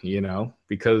silly, you know,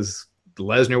 because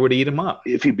Lesnar would eat him up.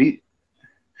 If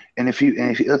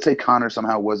let's say Conor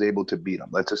somehow was able to beat him,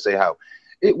 let's just say how,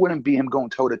 it wouldn't be him going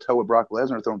toe to toe with Brock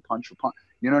Lesnar throwing punch for punch.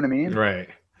 You know what I mean? Right.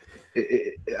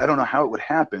 I don't know how it would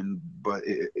happen, but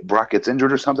Brock gets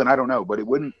injured or something. I don't know, but it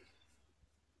wouldn't.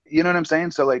 You know what I'm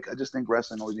saying? So, like, I just think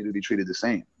wrestling always need to be treated the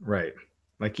same. Right.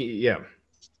 Like, yeah.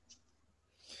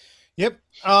 Yep.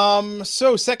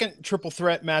 So, second triple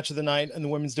threat match of the night in the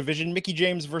women's division: Mickie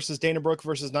James versus Dana Brooke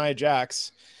versus Nia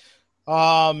Jax.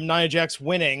 Nia Jax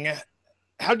winning.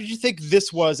 How did you think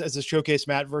this was as a showcase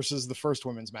match versus the first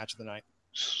women's match of the night?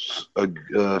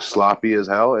 Sloppy as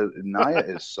hell. Nia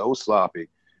is so sloppy.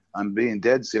 I'm being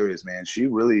dead serious, man. She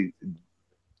really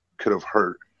could have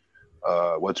hurt.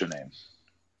 What's her name?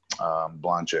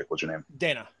 Blonde chick. What's her name?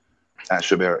 Dana.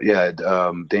 Shabera. Yeah,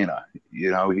 Dana.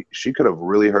 You know, she could have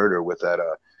really hurt her with that.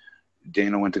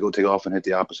 Dana went to go take off and hit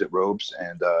the opposite ropes,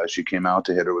 and she came out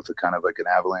to hit her with a kind of like an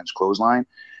avalanche clothesline,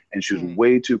 and she was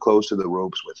way too close to the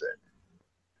ropes with it.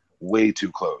 Way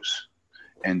too close.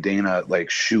 And Dana, like,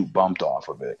 bumped off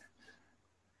of it.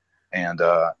 And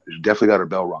definitely got her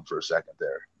bell rung for a second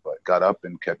there, but got up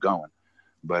and kept going.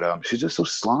 But she's just so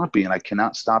sloppy, and I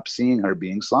cannot stop seeing her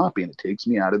being sloppy, and it takes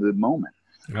me out of the moment.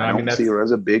 I don't see her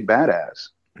as a big badass.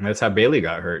 That's how Bayley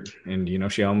got hurt. And, you know,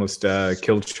 she almost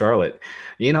killed Charlotte.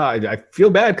 You know, I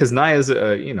feel bad because Nia's,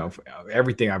 you know,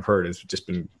 everything I've heard has just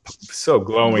been so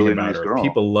glowing really about her. Girl.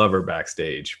 People love her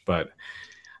backstage. But,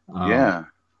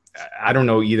 I don't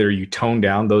know, either you tone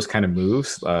down those kind of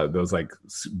moves, those like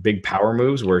big power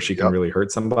moves where she can really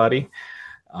hurt somebody,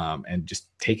 and just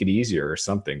take it easier or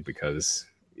something, because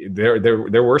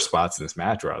there were spots in this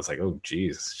match where I was like, oh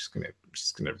geez, she's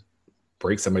gonna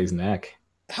break somebody's neck.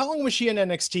 How long was she in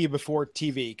NXT before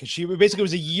TV? Because she basically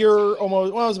was a year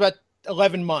almost. Well, it was about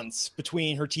 11 months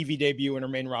between her TV debut and her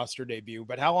main roster debut.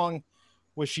 But how long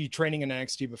was she training in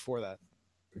NXT before that?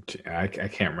 I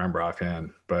can't remember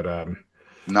offhand, but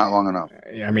not long enough.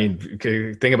 I mean,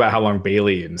 think about how long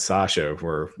Bayley and Sasha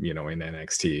were, you know, in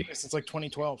NXT. Since like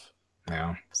 2012.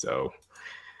 Yeah. So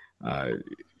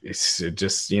it's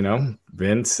just, you know,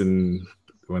 Vince, and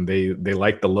when they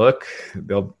like the look,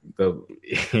 they'll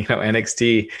you know,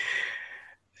 NXT,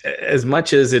 as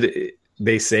much as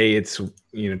they say it's,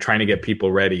 you know, trying to get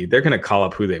people ready, they're going to call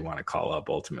up who they want to call up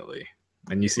ultimately.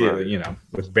 And you see it, you know,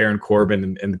 with Baron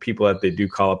Corbin and the people that they do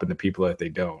call up and the people that they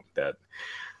don't, that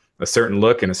a certain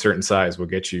look and a certain size will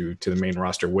get you to the main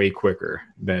roster way quicker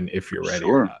than if you're ready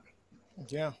or not.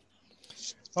 Yeah.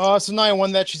 So Nia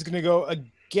won that. She's going to go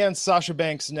against Sasha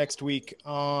Banks next week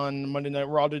on Monday Night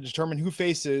Raw to determine who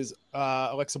faces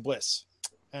Alexa Bliss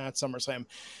at SummerSlam.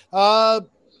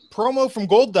 Promo from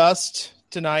Goldust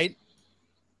tonight.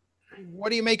 What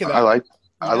do you make of that?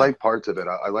 I like parts of it.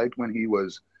 I liked when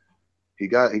he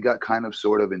got kind of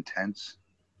sort of intense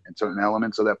in certain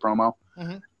elements of that promo.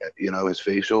 Mm-hmm. You know, his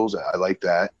facials, I like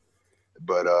that.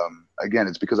 But again,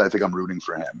 it's because I think I'm rooting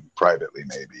for him privately,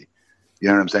 maybe. You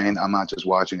know what I'm saying? I'm not just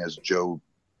watching as Joe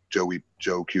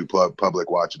Q public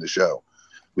watching the show,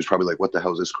 who's probably like, what the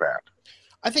hell is this crap?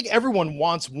 I think everyone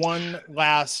wants one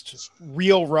last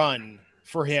real run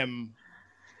for him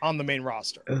on the main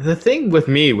roster. The thing with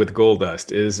me with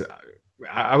Goldust is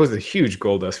I was a huge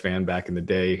Goldust fan back in the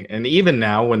day. And even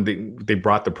now when they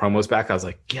brought the promos back, I was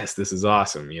like, yes, this is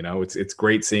awesome. You know, it's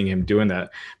great seeing him doing that.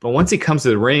 But once he comes to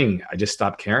the ring, I just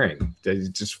stopped caring.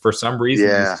 Just for some reason,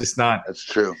 it's just not. That's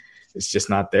true. It's just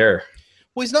not there.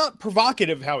 Well, he's not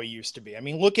provocative how he used to be. I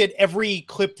mean, look at every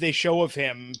clip they show of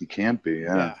him. He can't be,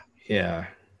 Yeah.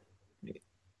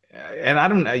 And I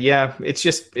don't know. Yeah, it's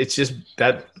just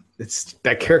that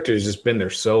that character has just been there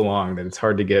so long that it's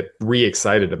hard to get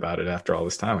re-excited about it after all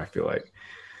this time, I feel like.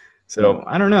 So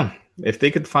I don't know if they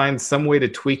could find some way to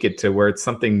tweak it to where it's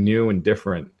something new and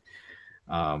different.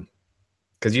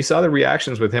 Because you saw the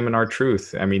reactions with him and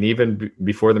R-Truth. I mean, even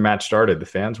before the match started, the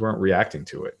fans weren't reacting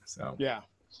to it. So yeah.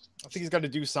 I think he's got to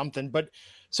do something. But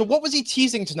so what was he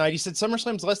teasing tonight? He said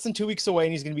SummerSlam's less than 2 weeks away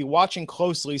and he's going to be watching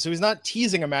closely. So he's not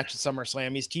teasing a match at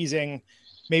SummerSlam. He's teasing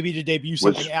maybe to debut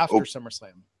something after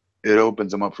SummerSlam. It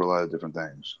opens him up for a lot of different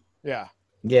things. Yeah.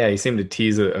 Yeah, he seemed to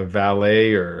tease a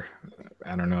valet or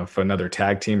I don't know if another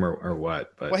tag team or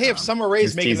what. But well, hey, if Summer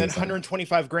Rae's making then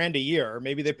 $125,000 a year,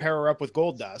 maybe they pair her up with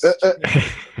Goldust.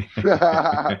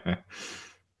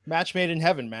 Match made in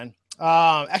heaven, man.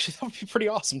 Actually, that would be pretty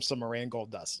awesome. Summer Rae and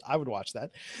Goldust. I would watch that.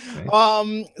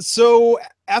 Okay. So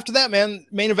after that, man,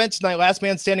 main event tonight, last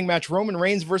man standing match, Roman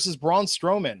Reigns versus Braun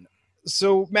Strowman.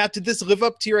 So, Matt, did this live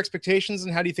up to your expectations,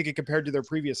 and how do you think it compared to their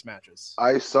previous matches?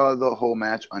 I saw the whole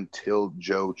match until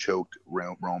Joe choked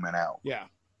Roman out. Yeah.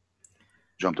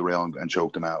 Jumped the rail and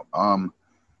choked him out.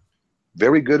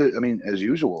 Very good. As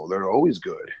usual, they're always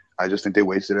good. I just think they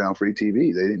wasted it on free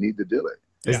TV. They didn't need to do it.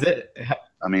 Is that?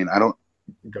 I don't.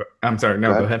 I'm sorry.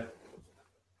 No, go ahead.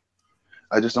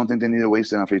 I just don't think they need to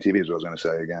waste it on free TV is what I was going to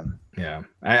say again. Yeah.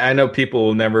 I know people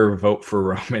will never vote for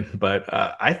Roman, but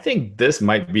I think this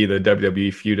might be the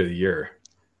WWE feud of the year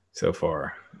so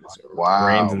far. Wow.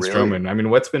 Reigns and really? Strowman.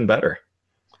 What's been better?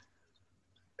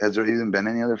 Has there even been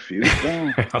any other feuds?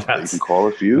 You can call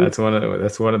a feud. That's one of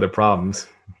the problems.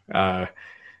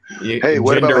 Hey,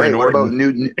 what about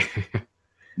New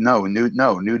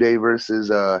Day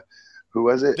versus who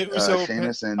was it?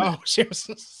 Sheamus and Sheamus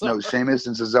and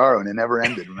Cesaro, and it never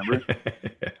ended. Remember?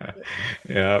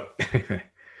 Yeah.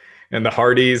 And the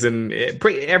Hardys and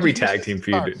every tag team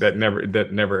feud that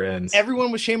never ends. Everyone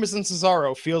with Sheamus and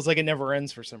Cesaro feels like it never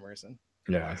ends for some reason.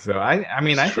 Yeah. So I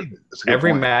think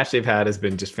every match they've had has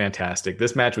been just fantastic.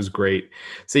 This match was great.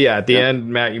 So yeah, at the end,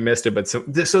 Matt, you missed it, but so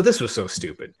this was so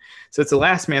stupid. So it's a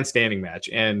last man standing match,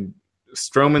 and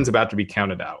Strowman's about to be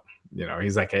counted out.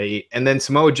 He's like, hey, and then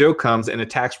Samoa Joe comes and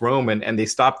attacks Roman, and they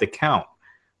stop the count.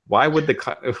 Why would the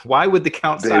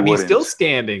count stop? He's still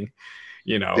standing.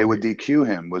 They would DQ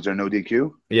him. Was there no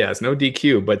DQ? Yeah, it's no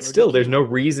DQ, but still, there's no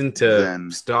reason to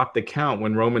stop the count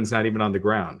when Roman's not even on the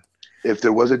ground. If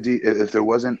there wasn't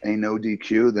a no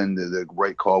DQ, then the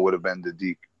right call would have been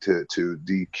to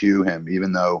DQ him,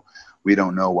 even though we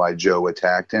don't know why Joe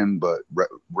attacked him. But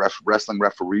wrestling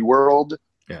referee world,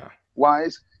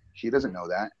 wise, he doesn't know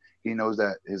that. He knows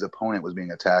that his opponent was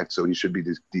being attacked, so he should be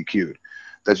DQ'd.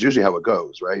 That's usually how it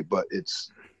goes, right? But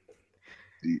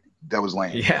that was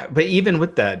lame. Yeah, but even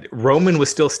with that, Roman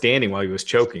was still standing while he was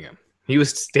choking him. He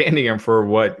was standing him for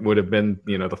what would have been,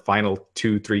 the final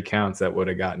 2-3 counts that would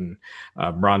have gotten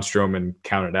Braun Strowman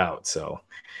counted out. So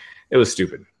it was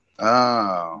stupid.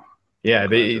 Oh. Yeah,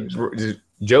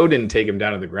 Joe didn't take him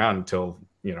down to the ground until,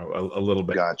 a little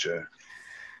bit. Gotcha.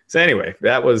 So anyway,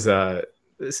 that was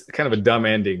it's kind of a dumb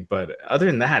ending, but other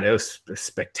than that, it was a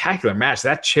spectacular match.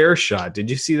 That chair shot, did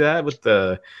you see that with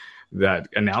that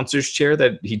announcer's chair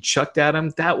that he chucked at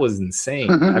him? That was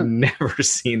insane. I've never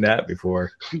seen that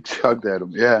before. He chucked at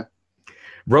him, yeah.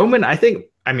 Roman,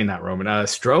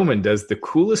 Strowman does the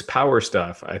coolest power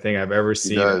stuff I think I've ever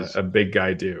seen a big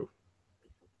guy do.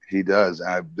 He does.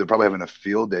 They're probably having a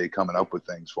field day coming up with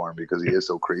things for him because he is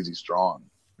so crazy strong.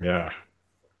 Yeah,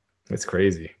 it's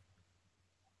crazy.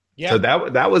 Yeah. So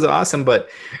that was awesome, but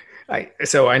I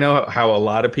know how a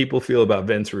lot of people feel about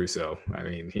Vince Russo.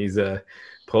 He's a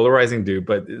polarizing dude,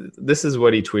 but this is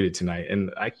what he tweeted tonight,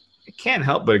 and I can't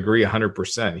help but agree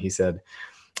 100%. He said,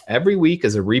 "Every week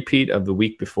is a repeat of the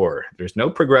week before. There's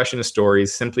no progression of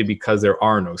stories simply because there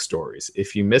are no stories.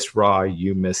 If you miss Raw,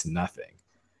 you miss nothing."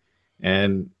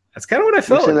 And that's kind of what I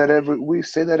felt. We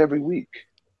say that every week.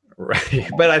 Right,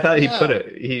 but I thought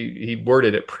he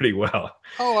worded it pretty well.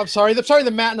 Oh, I'm sorry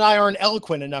that Matt and I aren't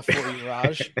eloquent enough for you,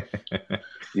 Raj.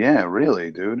 Yeah, really,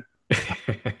 dude.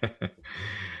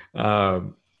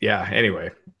 Anyway,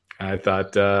 I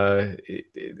thought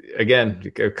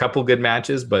again, a couple good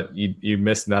matches, but you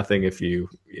missed nothing if you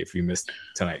missed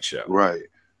tonight's show. Right.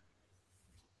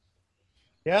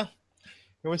 Yeah,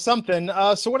 it was something.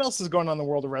 So what else is going on in the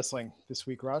world of wrestling this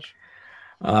week, Raj?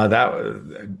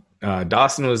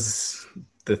 Dawson was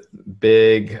the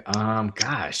big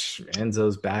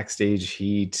Enzo's backstage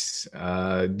heat.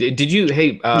 Did you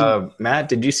Matt,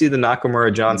 did you see the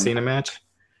Nakamura John Cena match?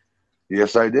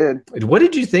 Yes, I did. What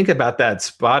did you think about that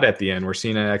spot at the end where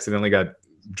Cena accidentally got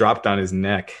dropped on his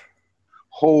neck?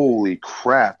 Holy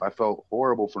crap. I felt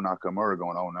horrible for Nakamura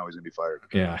going, oh, now he's going to be fired.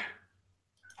 Yeah.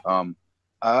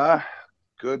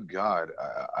 Good God.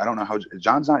 I don't know how –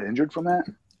 John's not injured from that?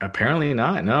 Apparently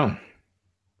not, no.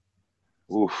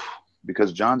 Oof.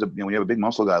 Because John's when you have a big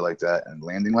muscle guy like that and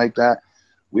landing like that,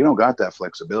 we don't got that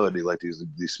flexibility like these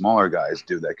smaller guys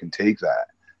do that can take that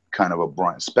kind of a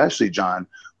brunt, especially John,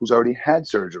 who's already had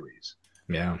surgeries.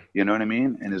 Yeah. You know what I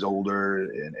mean? And is older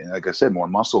and like I said, more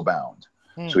muscle bound.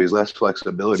 So he has less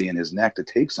flexibility in his neck to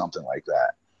take something like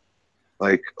that.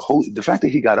 Like the fact that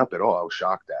he got up at all, I was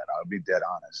shocked at. I'll be dead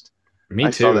honest. Me too.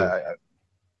 I saw that.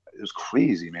 It was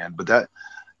crazy, man. But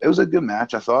it was a good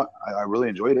match. I thought I really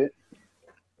enjoyed it.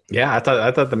 Yeah, I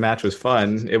thought the match was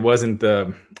fun. It wasn't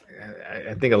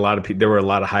I think there were a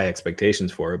lot of high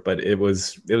expectations for it, but it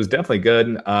was definitely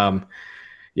good.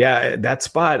 Yeah, that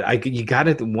spot, you got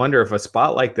to wonder if a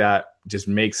spot like that just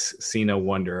makes Cena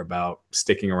wonder about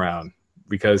sticking around,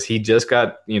 because he just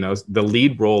got, the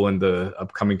lead role in the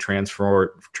upcoming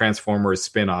Transformers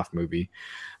spin-off movie,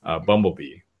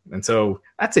 Bumblebee. And so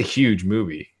that's a huge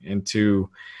movie. And to,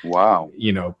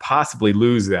 possibly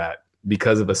lose that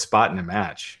because of a spot in a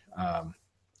match.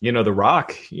 The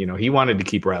Rock, he wanted to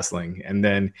keep wrestling, and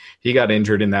then he got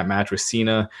injured in that match with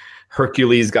Cena.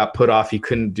 Hercules got put off. He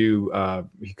couldn't do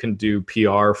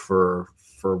PR for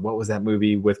what was that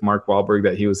movie with Mark Wahlberg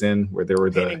that he was in, where there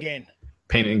were Pain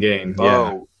and Gain.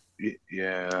 Oh,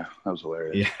 yeah, that was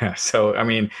hilarious. Yeah, so I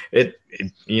mean,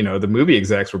 the movie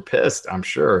execs were pissed, I'm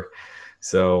sure.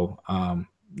 So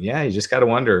you just got to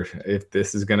wonder if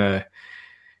this is gonna,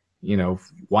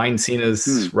 wind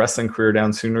Cena's wrestling career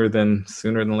down sooner than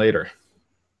later.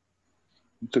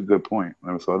 That's a good point. I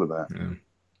never thought of that. Yeah.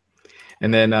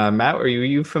 And then Matt, are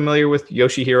you familiar with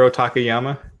Yoshihiro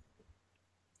Takayama?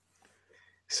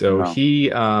 So no.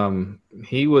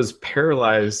 He was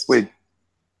paralyzed.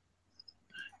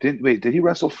 Did he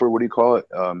wrestle for, what do you call it?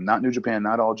 Not New Japan,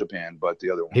 not All Japan, but the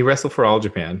other one. He wrestled for All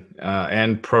Japan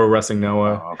and Pro Wrestling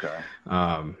Noah. Oh,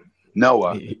 okay.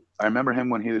 Noah. I remember him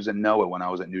when he was in Noah when I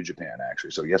was at New Japan, actually.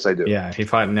 So yes, I do. Yeah, he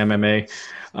fought in MMA.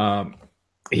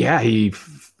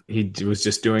 He was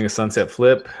just doing a sunset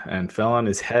flip and fell on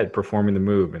his head performing the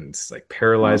move, and it's like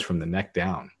paralyzed from the neck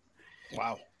down.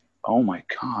 Wow. Oh my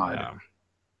God. Yeah.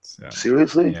 So,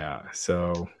 seriously? Yeah.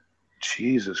 So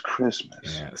Jesus Christmas.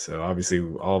 Yeah. So obviously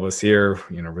all of us here,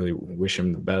 really wish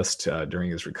him the best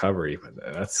during his recovery, but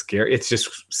that's scary. It's just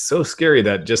so scary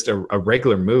that just a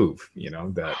regular move,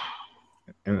 that,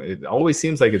 and it always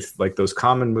seems like it's like those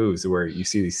common moves where you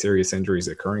see these serious injuries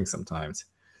occurring sometimes.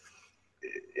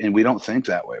 And we don't think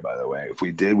that way, by the way. If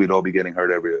we did, we'd all be getting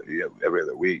hurt every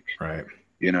other week. Right.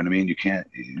 You know what I mean? You can't.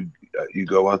 You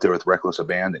go out there with reckless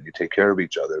abandon. You take care of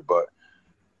each other, but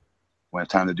when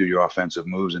it's time to do your offensive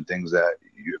moves and things that,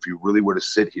 if you really were to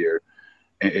sit here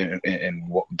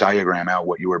and diagram out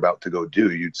what you were about to go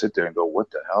do, you'd sit there and go,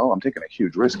 "What the hell? I'm taking a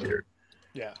huge risk here."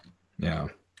 Yeah. Yeah.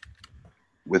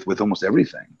 With almost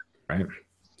everything. Right.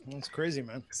 That's crazy,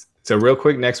 man. So real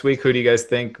quick, next week, who do you guys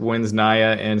think wins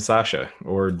Nia and Sasha?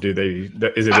 Or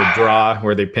is it a draw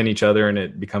where they pin each other and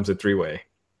it becomes a three-way?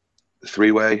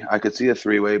 Three-way. I could see a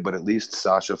three-way, but at least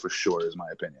Sasha for sure is my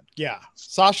opinion. Yeah.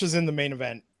 Sasha's in the main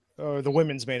event, or the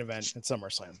women's main event at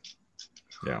SummerSlam.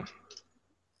 Yeah.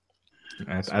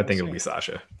 I think it'll be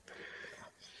Sasha.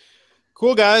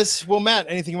 Cool, guys. Well, Matt,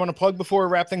 anything you want to plug before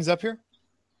we wrap things up here?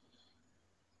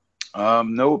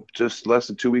 Nope. Just less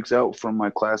than 2 weeks out from my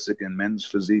classic and men's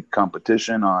physique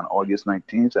competition on August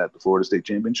 19th at the Florida State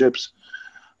Championships.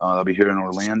 I'll be here in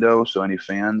Orlando, so any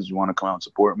fans you want to come out and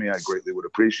support me, I greatly would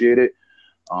appreciate it.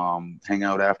 Hang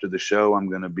out after the show. I'm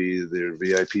going to be their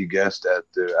VIP guest at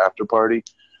the after party,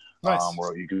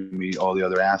 where you can meet all the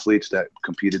other athletes that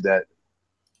competed that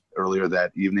earlier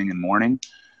that evening and morning.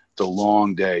 It's a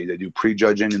long day. They do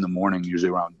prejudging in the morning,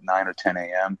 usually around 9 or 10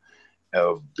 a.m.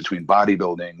 Between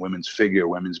bodybuilding, women's figure,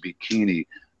 women's bikini,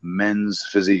 men's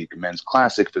physique, men's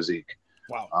classic physique.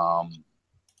 Wow.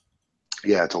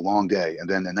 Yeah, it's a long day. And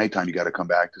then at nighttime, you got to come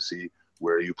back to see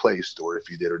where you placed or if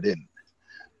you did or didn't.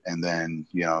 And then,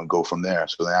 go from there.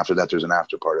 So then after that, there's an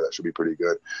after party. That should be pretty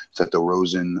good. It's at the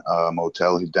Rosen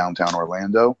Motel in downtown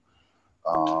Orlando.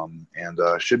 And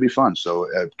should be fun. So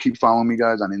keep following me,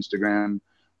 guys, on Instagram.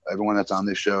 Everyone that's on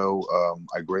this show,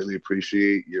 I greatly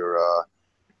appreciate your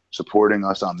supporting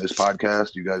us on this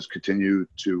podcast. You guys continue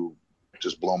to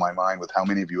just blow my mind with how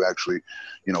many of you actually,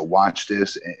 watch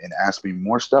this and ask me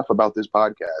more stuff about this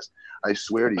podcast. I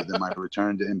swear to you, that my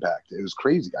return to Impact. It was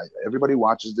crazy. Everybody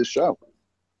watches this show.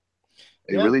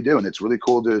 They really do, and it's really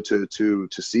cool to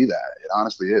see that. It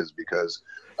honestly is, because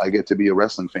I get to be a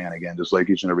wrestling fan again, just like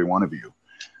each and every one of you,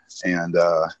 and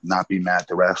not be Matt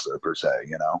the wrestler per se,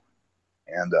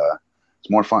 and it's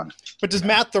more fun. But does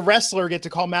Matt the wrestler get to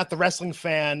call Matt the wrestling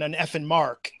fan an effing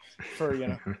mark for,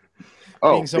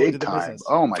 oh, so big time. Business?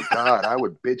 Oh my God. I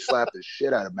would bitch slap the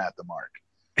shit out of Matt the Mark.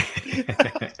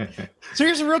 So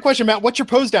here's a real question, Matt. What's your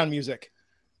pose down music?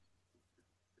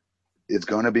 It's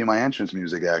going to be my entrance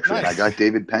music, actually. Nice. I got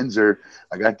David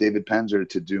Penzer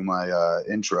to do my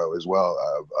intro as well.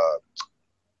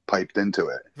 piped into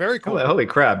it. Very cool. Holy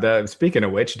crap. Speaking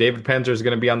of which, David Penzer is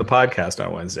going to be on the podcast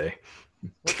on Wednesday.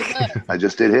 Look at that. I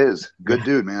just did his. Good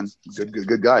dude, man.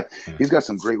 Good guy. He's got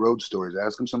some great road stories.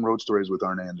 Ask him some road stories with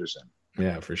Arn Anderson.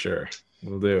 Yeah, for sure.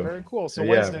 We'll do. Very cool. So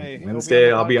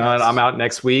Wednesday I'll be on. I'm out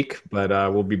next week, but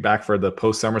we'll be back for the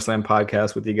post SummerSlam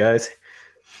podcast with you guys.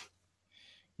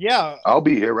 Yeah. I'll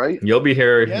be here, right? You'll be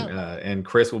here, and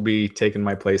Chris will be taking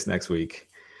my place next week.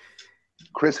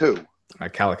 Chris who?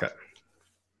 Calicut.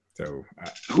 So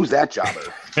who's that jobber?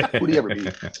 Who'd he ever be?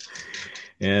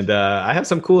 And I have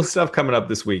some cool stuff coming up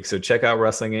this week. So check out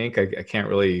Wrestling Inc. I can't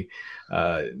really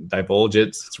divulge it.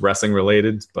 It's wrestling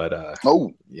related, but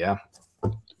yeah.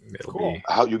 Cool.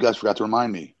 How you guys forgot to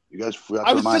remind me.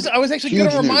 I was actually going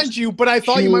to remind you, but I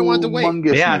thought you might want to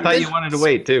wait. Yeah, I thought you wanted to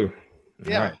wait too.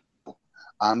 Yeah. Right.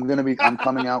 I'm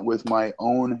coming out with my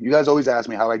own. You guys always ask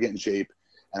me how I get in shape,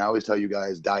 and I always tell you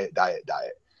guys diet.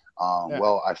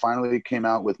 Well, I finally came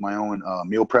out with my own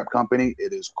meal prep company.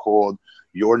 It is called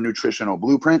Your Nutritional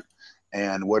Blueprint.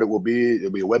 And what it'll be a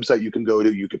website you can go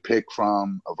to. You could pick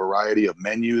from a variety of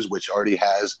menus, which already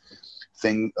has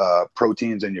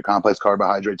proteins and your complex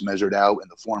carbohydrates measured out in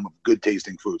the form of good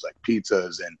tasting foods like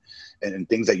pizzas and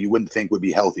things that you wouldn't think would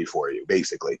be healthy for you,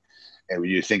 basically. And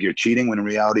you think you're cheating when in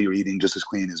reality you're eating just as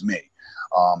clean as me.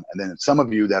 And then some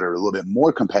of you that are a little bit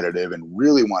more competitive and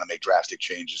really want to make drastic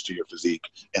changes to your physique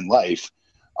and life,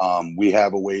 we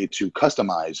have a way to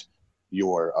customize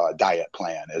your diet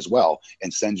plan as well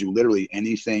and send you literally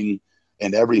anything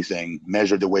and everything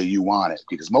measured the way you want it.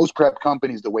 Because most prep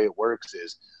companies, the way it works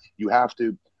is you have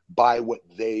to buy what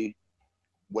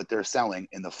they're selling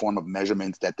in the form of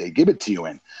measurements that they give it to you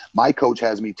in. My coach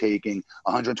has me taking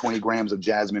 120 grams of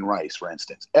jasmine rice, for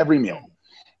instance, every meal.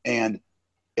 And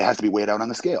it has to be weighed out on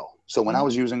the scale. So when I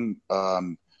was using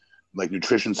like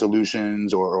Nutrition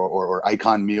Solutions or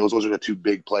Icon Meals, those are the two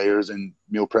big players in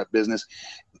meal prep business,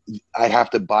 I'd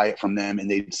have to buy it from them and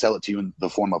they'd sell it to you in the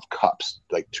form of cups,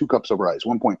 like 2 cups of rice.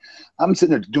 One point, I'm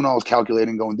sitting there doing all this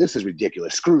calculating going, this is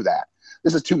ridiculous. Screw that.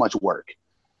 This is too much work.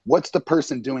 What's the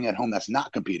person doing at home that's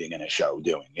not competing in a show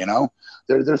doing, you know?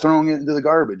 They're throwing it into the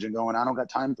garbage and going, I don't got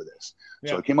time for this.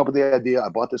 Yeah. So I came up with the idea. I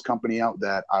bought this company out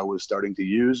that I was starting to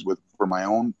use for my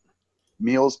own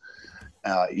meals,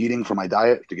 eating for my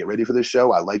diet to get ready for this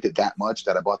show. I liked it that much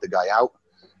that I bought the guy out,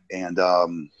 and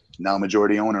now I'm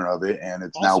majority owner of it, and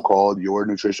it's now called Your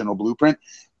Nutritional Blueprint.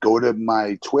 Go to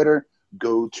my Twitter,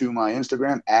 go to my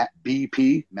Instagram at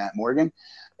BP Matt Morgan,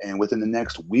 and within the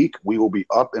next week, we will be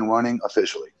up and running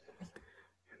officially.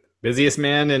 Busiest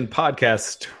man in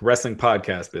wrestling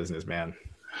podcast business, man.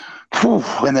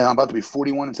 And then I'm about to be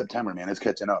 41 in September, man. It's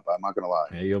catching up. I'm not going to lie.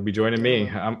 Yeah, you'll be joining me.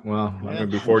 I'm going to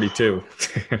be 42.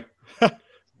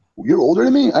 You're older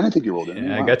than me? I didn't think you were older than me.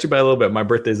 Wow. I got you by a little bit. My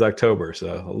birthday's October,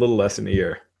 so a little less than a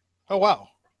year. Oh, wow.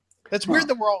 That's weird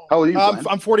that we're all... How old are you,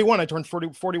 I'm 41. I turned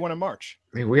 41 in March.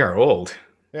 I mean, we are old.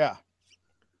 Yeah.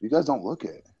 You guys don't look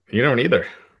it. You don't either.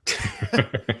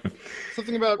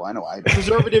 Something about I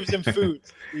preservatives in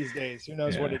foods these days. Who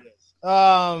knows what it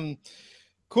is?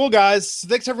 Cool, guys.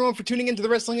 Thanks, everyone, for tuning into the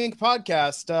Wrestling Inc.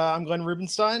 podcast. I'm Glenn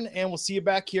Rubenstein, and we'll see you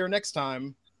back here next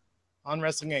time on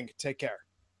Wrestling Inc. Take care.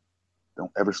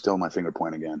 Don't ever steal my finger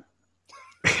point again.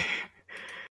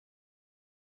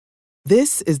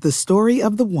 This is the story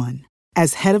of the one.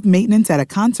 As head of maintenance at a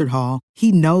concert hall,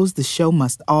 he knows the show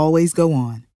must always go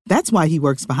on. That's why he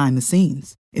works behind the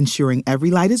scenes, ensuring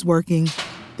every light is working,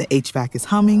 the HVAC is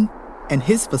humming, and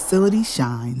his facility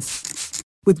shines.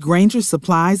 With Grainger's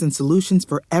supplies and solutions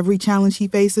for every challenge he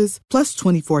faces, plus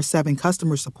 24/7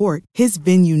 customer support, his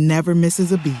venue never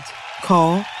misses a beat.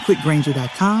 Call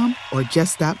quickgrainger.com or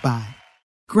just stop by.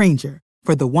 Grainger,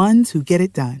 for the ones who get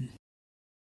it done.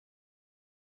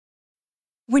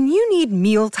 When you need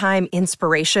mealtime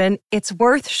inspiration, it's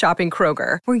worth shopping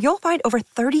Kroger, where you'll find over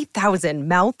 30,000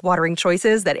 mouth-watering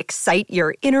choices that excite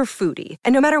your inner foodie.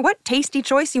 And no matter what tasty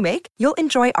choice you make, you'll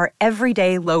enjoy our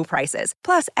everyday low prices,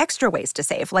 plus extra ways to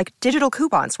save, like digital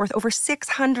coupons worth over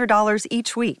 $600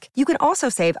 each week. You can also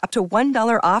save up to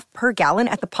 $1 off per gallon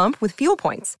at the pump with fuel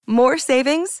points. More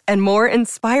savings and more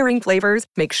inspiring flavors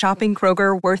make shopping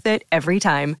Kroger worth it every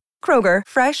time. Kroger,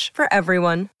 fresh for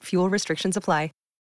everyone. Fuel restrictions apply.